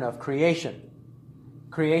doctrine of creation,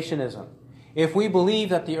 creationism. If we believe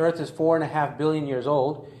that the earth is 4.5 billion years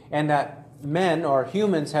old, and that men or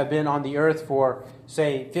humans have been on the earth for,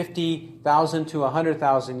 say, 50,000 to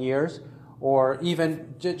 100,000 years, or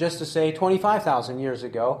even just to say 25,000 years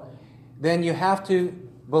ago, then you have to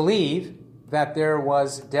believe that there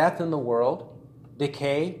was death in the world,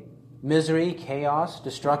 decay, misery, chaos,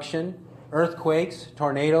 destruction, earthquakes,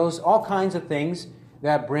 tornadoes, all kinds of things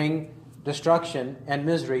that bring destruction and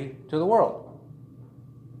misery to the world.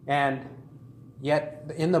 And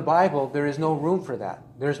yet, in the Bible, there is no room for that.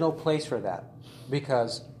 There's no place for that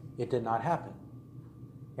because it did not happen.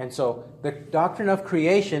 And so the doctrine of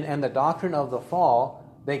creation and the doctrine of the fall,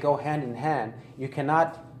 they go hand in hand. You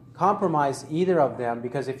cannot compromise either of them,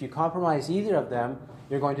 because if you compromise either of them,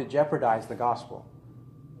 you're going to jeopardize the gospel.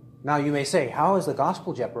 Now you may say, how is the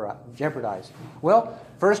gospel jeopardized? Well,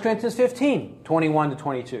 1 Corinthians 15, 21 to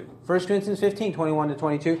 22. 1 Corinthians 15, 21 to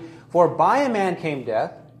 22. For by a man came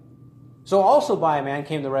death, so also by a man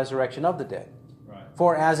came the resurrection of the dead. Right.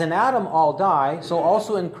 For as in Adam all die, so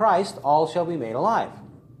also in Christ all shall be made alive.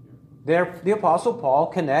 There, the Apostle Paul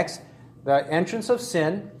connects the entrance of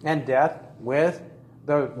sin and death with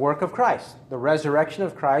the work of Christ, the resurrection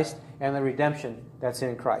of Christ, and the redemption that's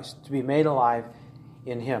in Christ, to be made alive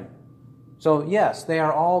in Him. So yes, they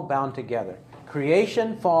are all bound together.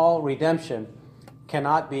 Creation, fall, redemption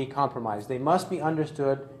cannot be compromised. They must be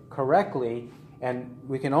understood correctly, and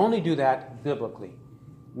we can only do that biblically.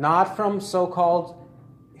 Not from so-called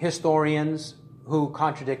historians who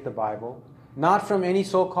contradict the Bible, not from any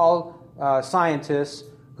so-called scientists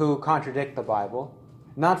who contradict the Bible,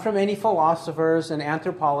 not from any philosophers and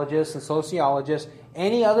anthropologists and sociologists,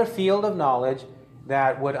 any other field of knowledge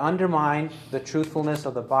that would undermine the truthfulness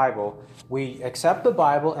of the Bible. We accept the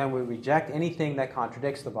Bible and we reject anything that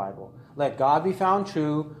contradicts the Bible. Let God be found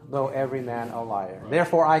true, though every man a liar. Right.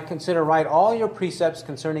 Therefore, I consider right all your precepts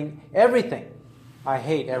concerning everything. I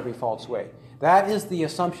hate every false way. That is the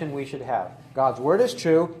assumption we should have. God's word is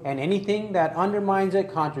true, and anything that undermines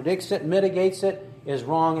it, contradicts it, mitigates it, is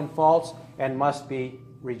wrong and false and must be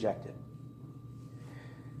rejected.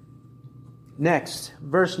 Next,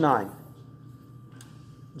 verse 9.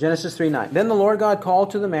 Genesis 3:9. Then the Lord God called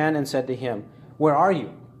to the man and said to him, "Where are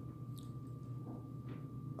you?"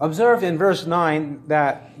 Observe in verse 9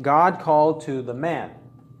 that God called to the man.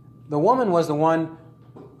 The woman was the one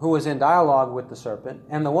who was in dialogue with the serpent,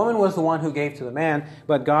 and the woman was the one who gave to the man,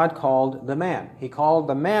 but God called the man. He called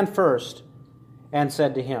the man first and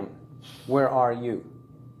said to him, "Where are you?"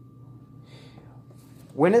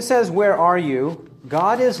 When it says, "Where are you?"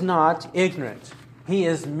 God is not ignorant. He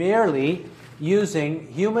is merely using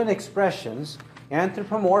human expressions,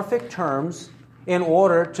 anthropomorphic terms, in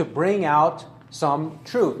order to bring out some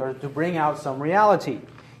truth or to bring out some reality.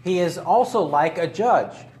 He is also like a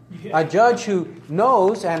judge. A judge who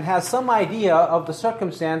knows and has some idea of the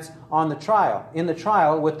circumstance in the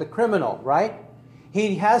trial with the criminal, right?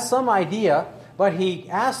 He has some idea, but he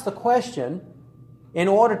asks the question in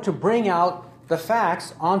order to bring out the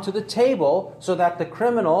facts onto the table so that the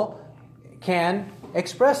criminal can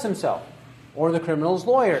express himself, or the criminal's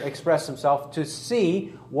lawyer express himself to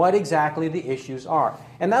see what exactly the issues are.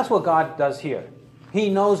 And that's what God does here. He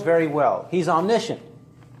knows very well. He's omniscient.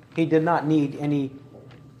 He did not need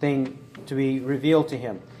anything to be revealed to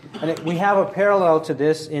him. And we have a parallel to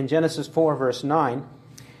this in Genesis 4, verse 9.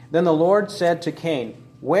 Then the Lord said to Cain,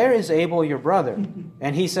 "Where is Abel your brother?"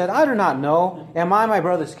 And he said, "I do not know. Am I my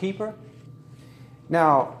brother's keeper?"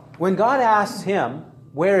 Now, when God asks him,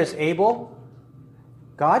 "Where is Abel?"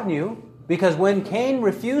 God knew, because when Cain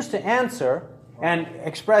refused to answer and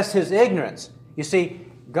expressed his ignorance, you see,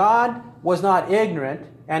 God was not ignorant,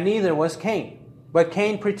 and neither was Cain. But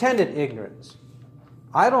Cain pretended ignorance.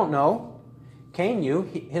 I don't know. Cain knew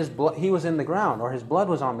he was in the ground, or his blood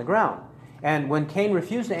was on the ground. And when Cain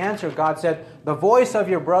refused to answer, God said, "The voice of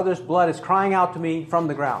your brother's blood is crying out to me from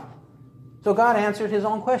the ground." So God answered his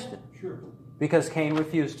own question. Sure. Because Cain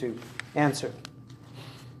refused to answer.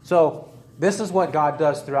 So this is what God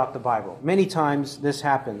does throughout the Bible. Many times this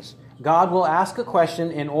happens. God will ask a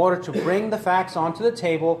question in order to bring the facts onto the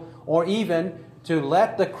table, or even to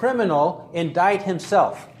let the criminal indict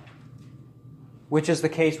himself, which is the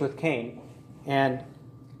case with Cain. And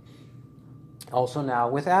Also now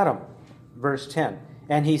with Adam. Verse 10.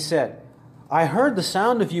 And he said, I heard the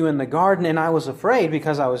sound of you in the garden, and I was afraid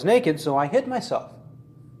because I was naked, so I hid myself.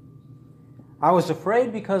 I was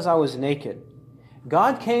afraid because I was naked.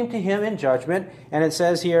 God came to him in judgment, and it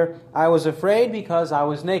says here, I was afraid because I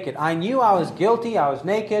was naked. I knew I was guilty, I was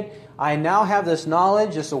naked. I now have this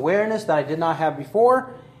knowledge, this awareness that I did not have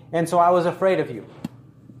before, and so I was afraid of you.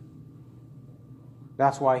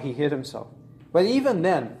 That's why he hid himself. But even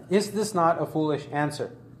then, is this not a foolish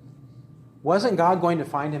answer? Wasn't God going to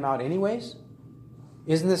find him out anyways?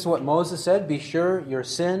 Isn't this what Moses said? Be sure your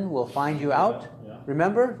sin will find you out. Yeah.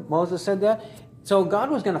 Remember, Moses said that? So God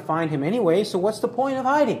was going to find him anyway, so what's the point of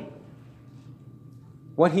hiding?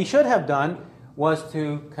 What he should have done was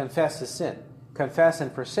to confess his sin. Confess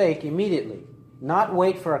and forsake immediately. Not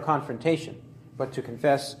wait for a confrontation, but to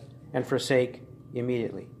confess and forsake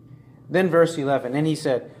immediately. Then verse 11, and he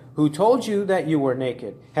said, Who told you that you were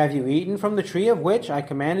naked? Have you eaten from the tree of which I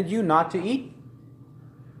commanded you not to eat?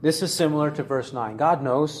 This is similar to verse 9. God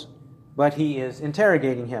knows, but he is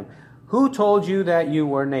interrogating him. Who told you that you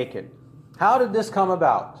were naked? How did this come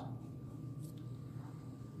about?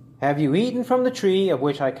 Have you eaten from the tree of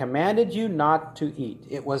which I commanded you not to eat?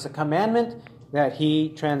 It was a commandment that he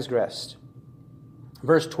transgressed.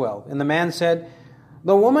 Verse 12, and the man said,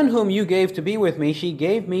 The woman whom you gave to be with me, she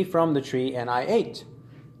gave me from the tree, and I ate.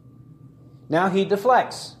 Now he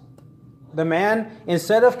deflects. The man,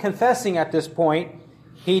 instead of confessing at this point,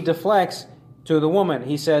 he deflects to the woman.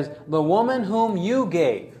 He says, the woman whom you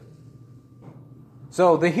gave.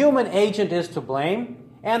 So the human agent is to blame,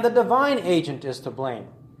 and the divine agent is to blame.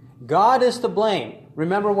 God is to blame.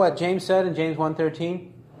 Remember what James said in James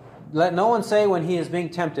 1:13? Let no one say when he is being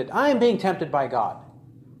tempted, I am being tempted by God.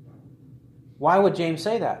 Why would James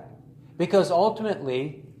say that? Because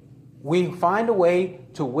ultimately, we find a way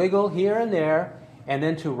to wiggle here and there, and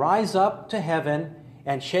then to rise up to heaven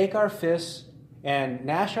and shake our fists and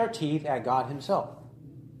gnash our teeth at God himself.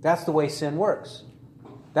 That's the way sin works.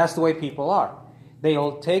 That's the way people are.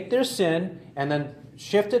 They'll take their sin and then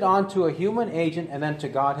shift it onto a human agent and then to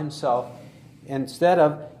God himself instead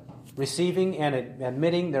of receiving and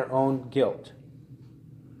admitting their own guilt.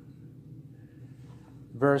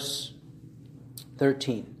 Verse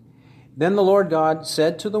 13. Then the Lord God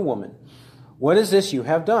said to the woman, What is this you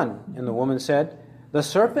have done? And the woman said, The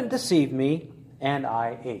serpent deceived me, and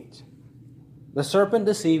I ate. The serpent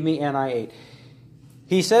deceived me, and I ate.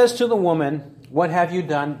 He says to the woman, What have you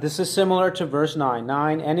done? This is similar to verse 9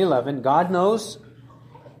 and 11. God knows,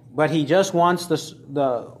 but he just wants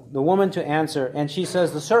the woman to answer. And she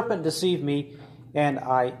says, The serpent deceived me, and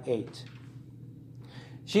I ate.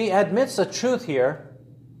 She admits the truth here,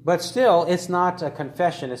 but still it's not a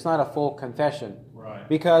confession. It's not a full confession. Right.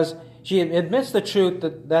 Because she admits the truth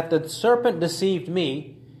that the serpent deceived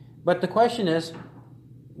me, but the question is,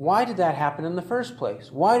 why did that happen in the first place?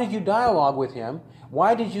 Why did you dialogue with him?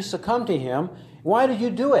 Why did you succumb to him? Why did you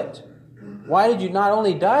do it? Why did you not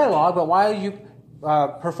only dialogue, but why did you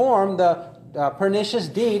perform the pernicious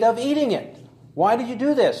deed of eating it? Why did you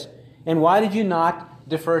do this? And why did you not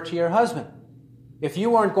defer to your husband? If you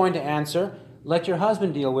weren't going to answer, let your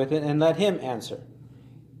husband deal with it and let him answer.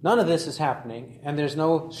 None of this is happening, and there's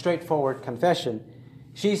no straightforward confession.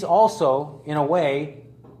 She's also, in a way,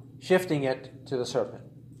 shifting it to the serpent.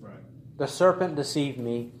 Right. The serpent deceived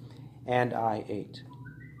me, and I ate.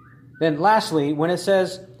 Then lastly, when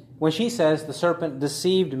she says the serpent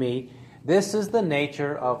deceived me, this is the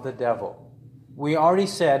nature of the devil. We already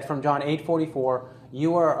said from John 8:44,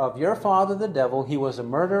 you are of your father the devil. He was a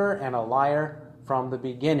murderer and a liar from the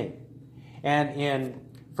beginning. And in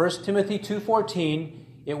 1 Timothy 2:14,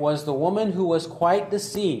 it was the woman who was quite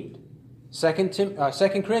deceived.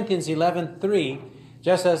 2 Corinthians 11:3,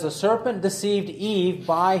 just as the serpent deceived Eve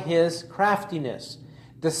by his craftiness.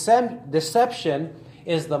 Deception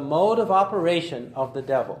is the mode of operation of the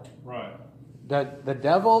devil. Right. The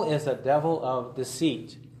devil is a devil of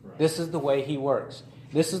deceit. Right. This is the way he works.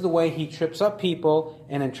 This is the way he trips up people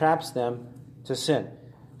and entraps them to sin.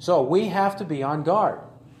 So we have to be on guard.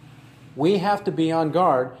 We have to be on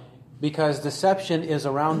guard because deception is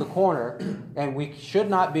around the corner, and we should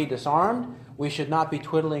not be disarmed. We should not be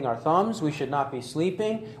twiddling our thumbs. We should not be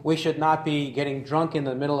sleeping. We should not be getting drunk in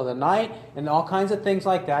the middle of the night and all kinds of things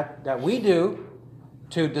like that we do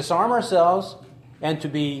to disarm ourselves and to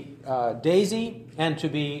be daisy and to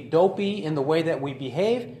be dopey in the way that we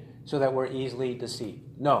behave so that we're easily deceived.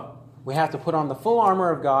 No, we have to put on the full armor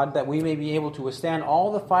of God that we may be able to withstand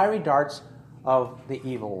all the fiery darts of the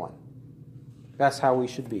evil one. That's how we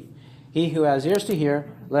should be. He who has ears to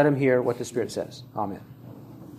hear, let him hear what the Spirit says. Amen.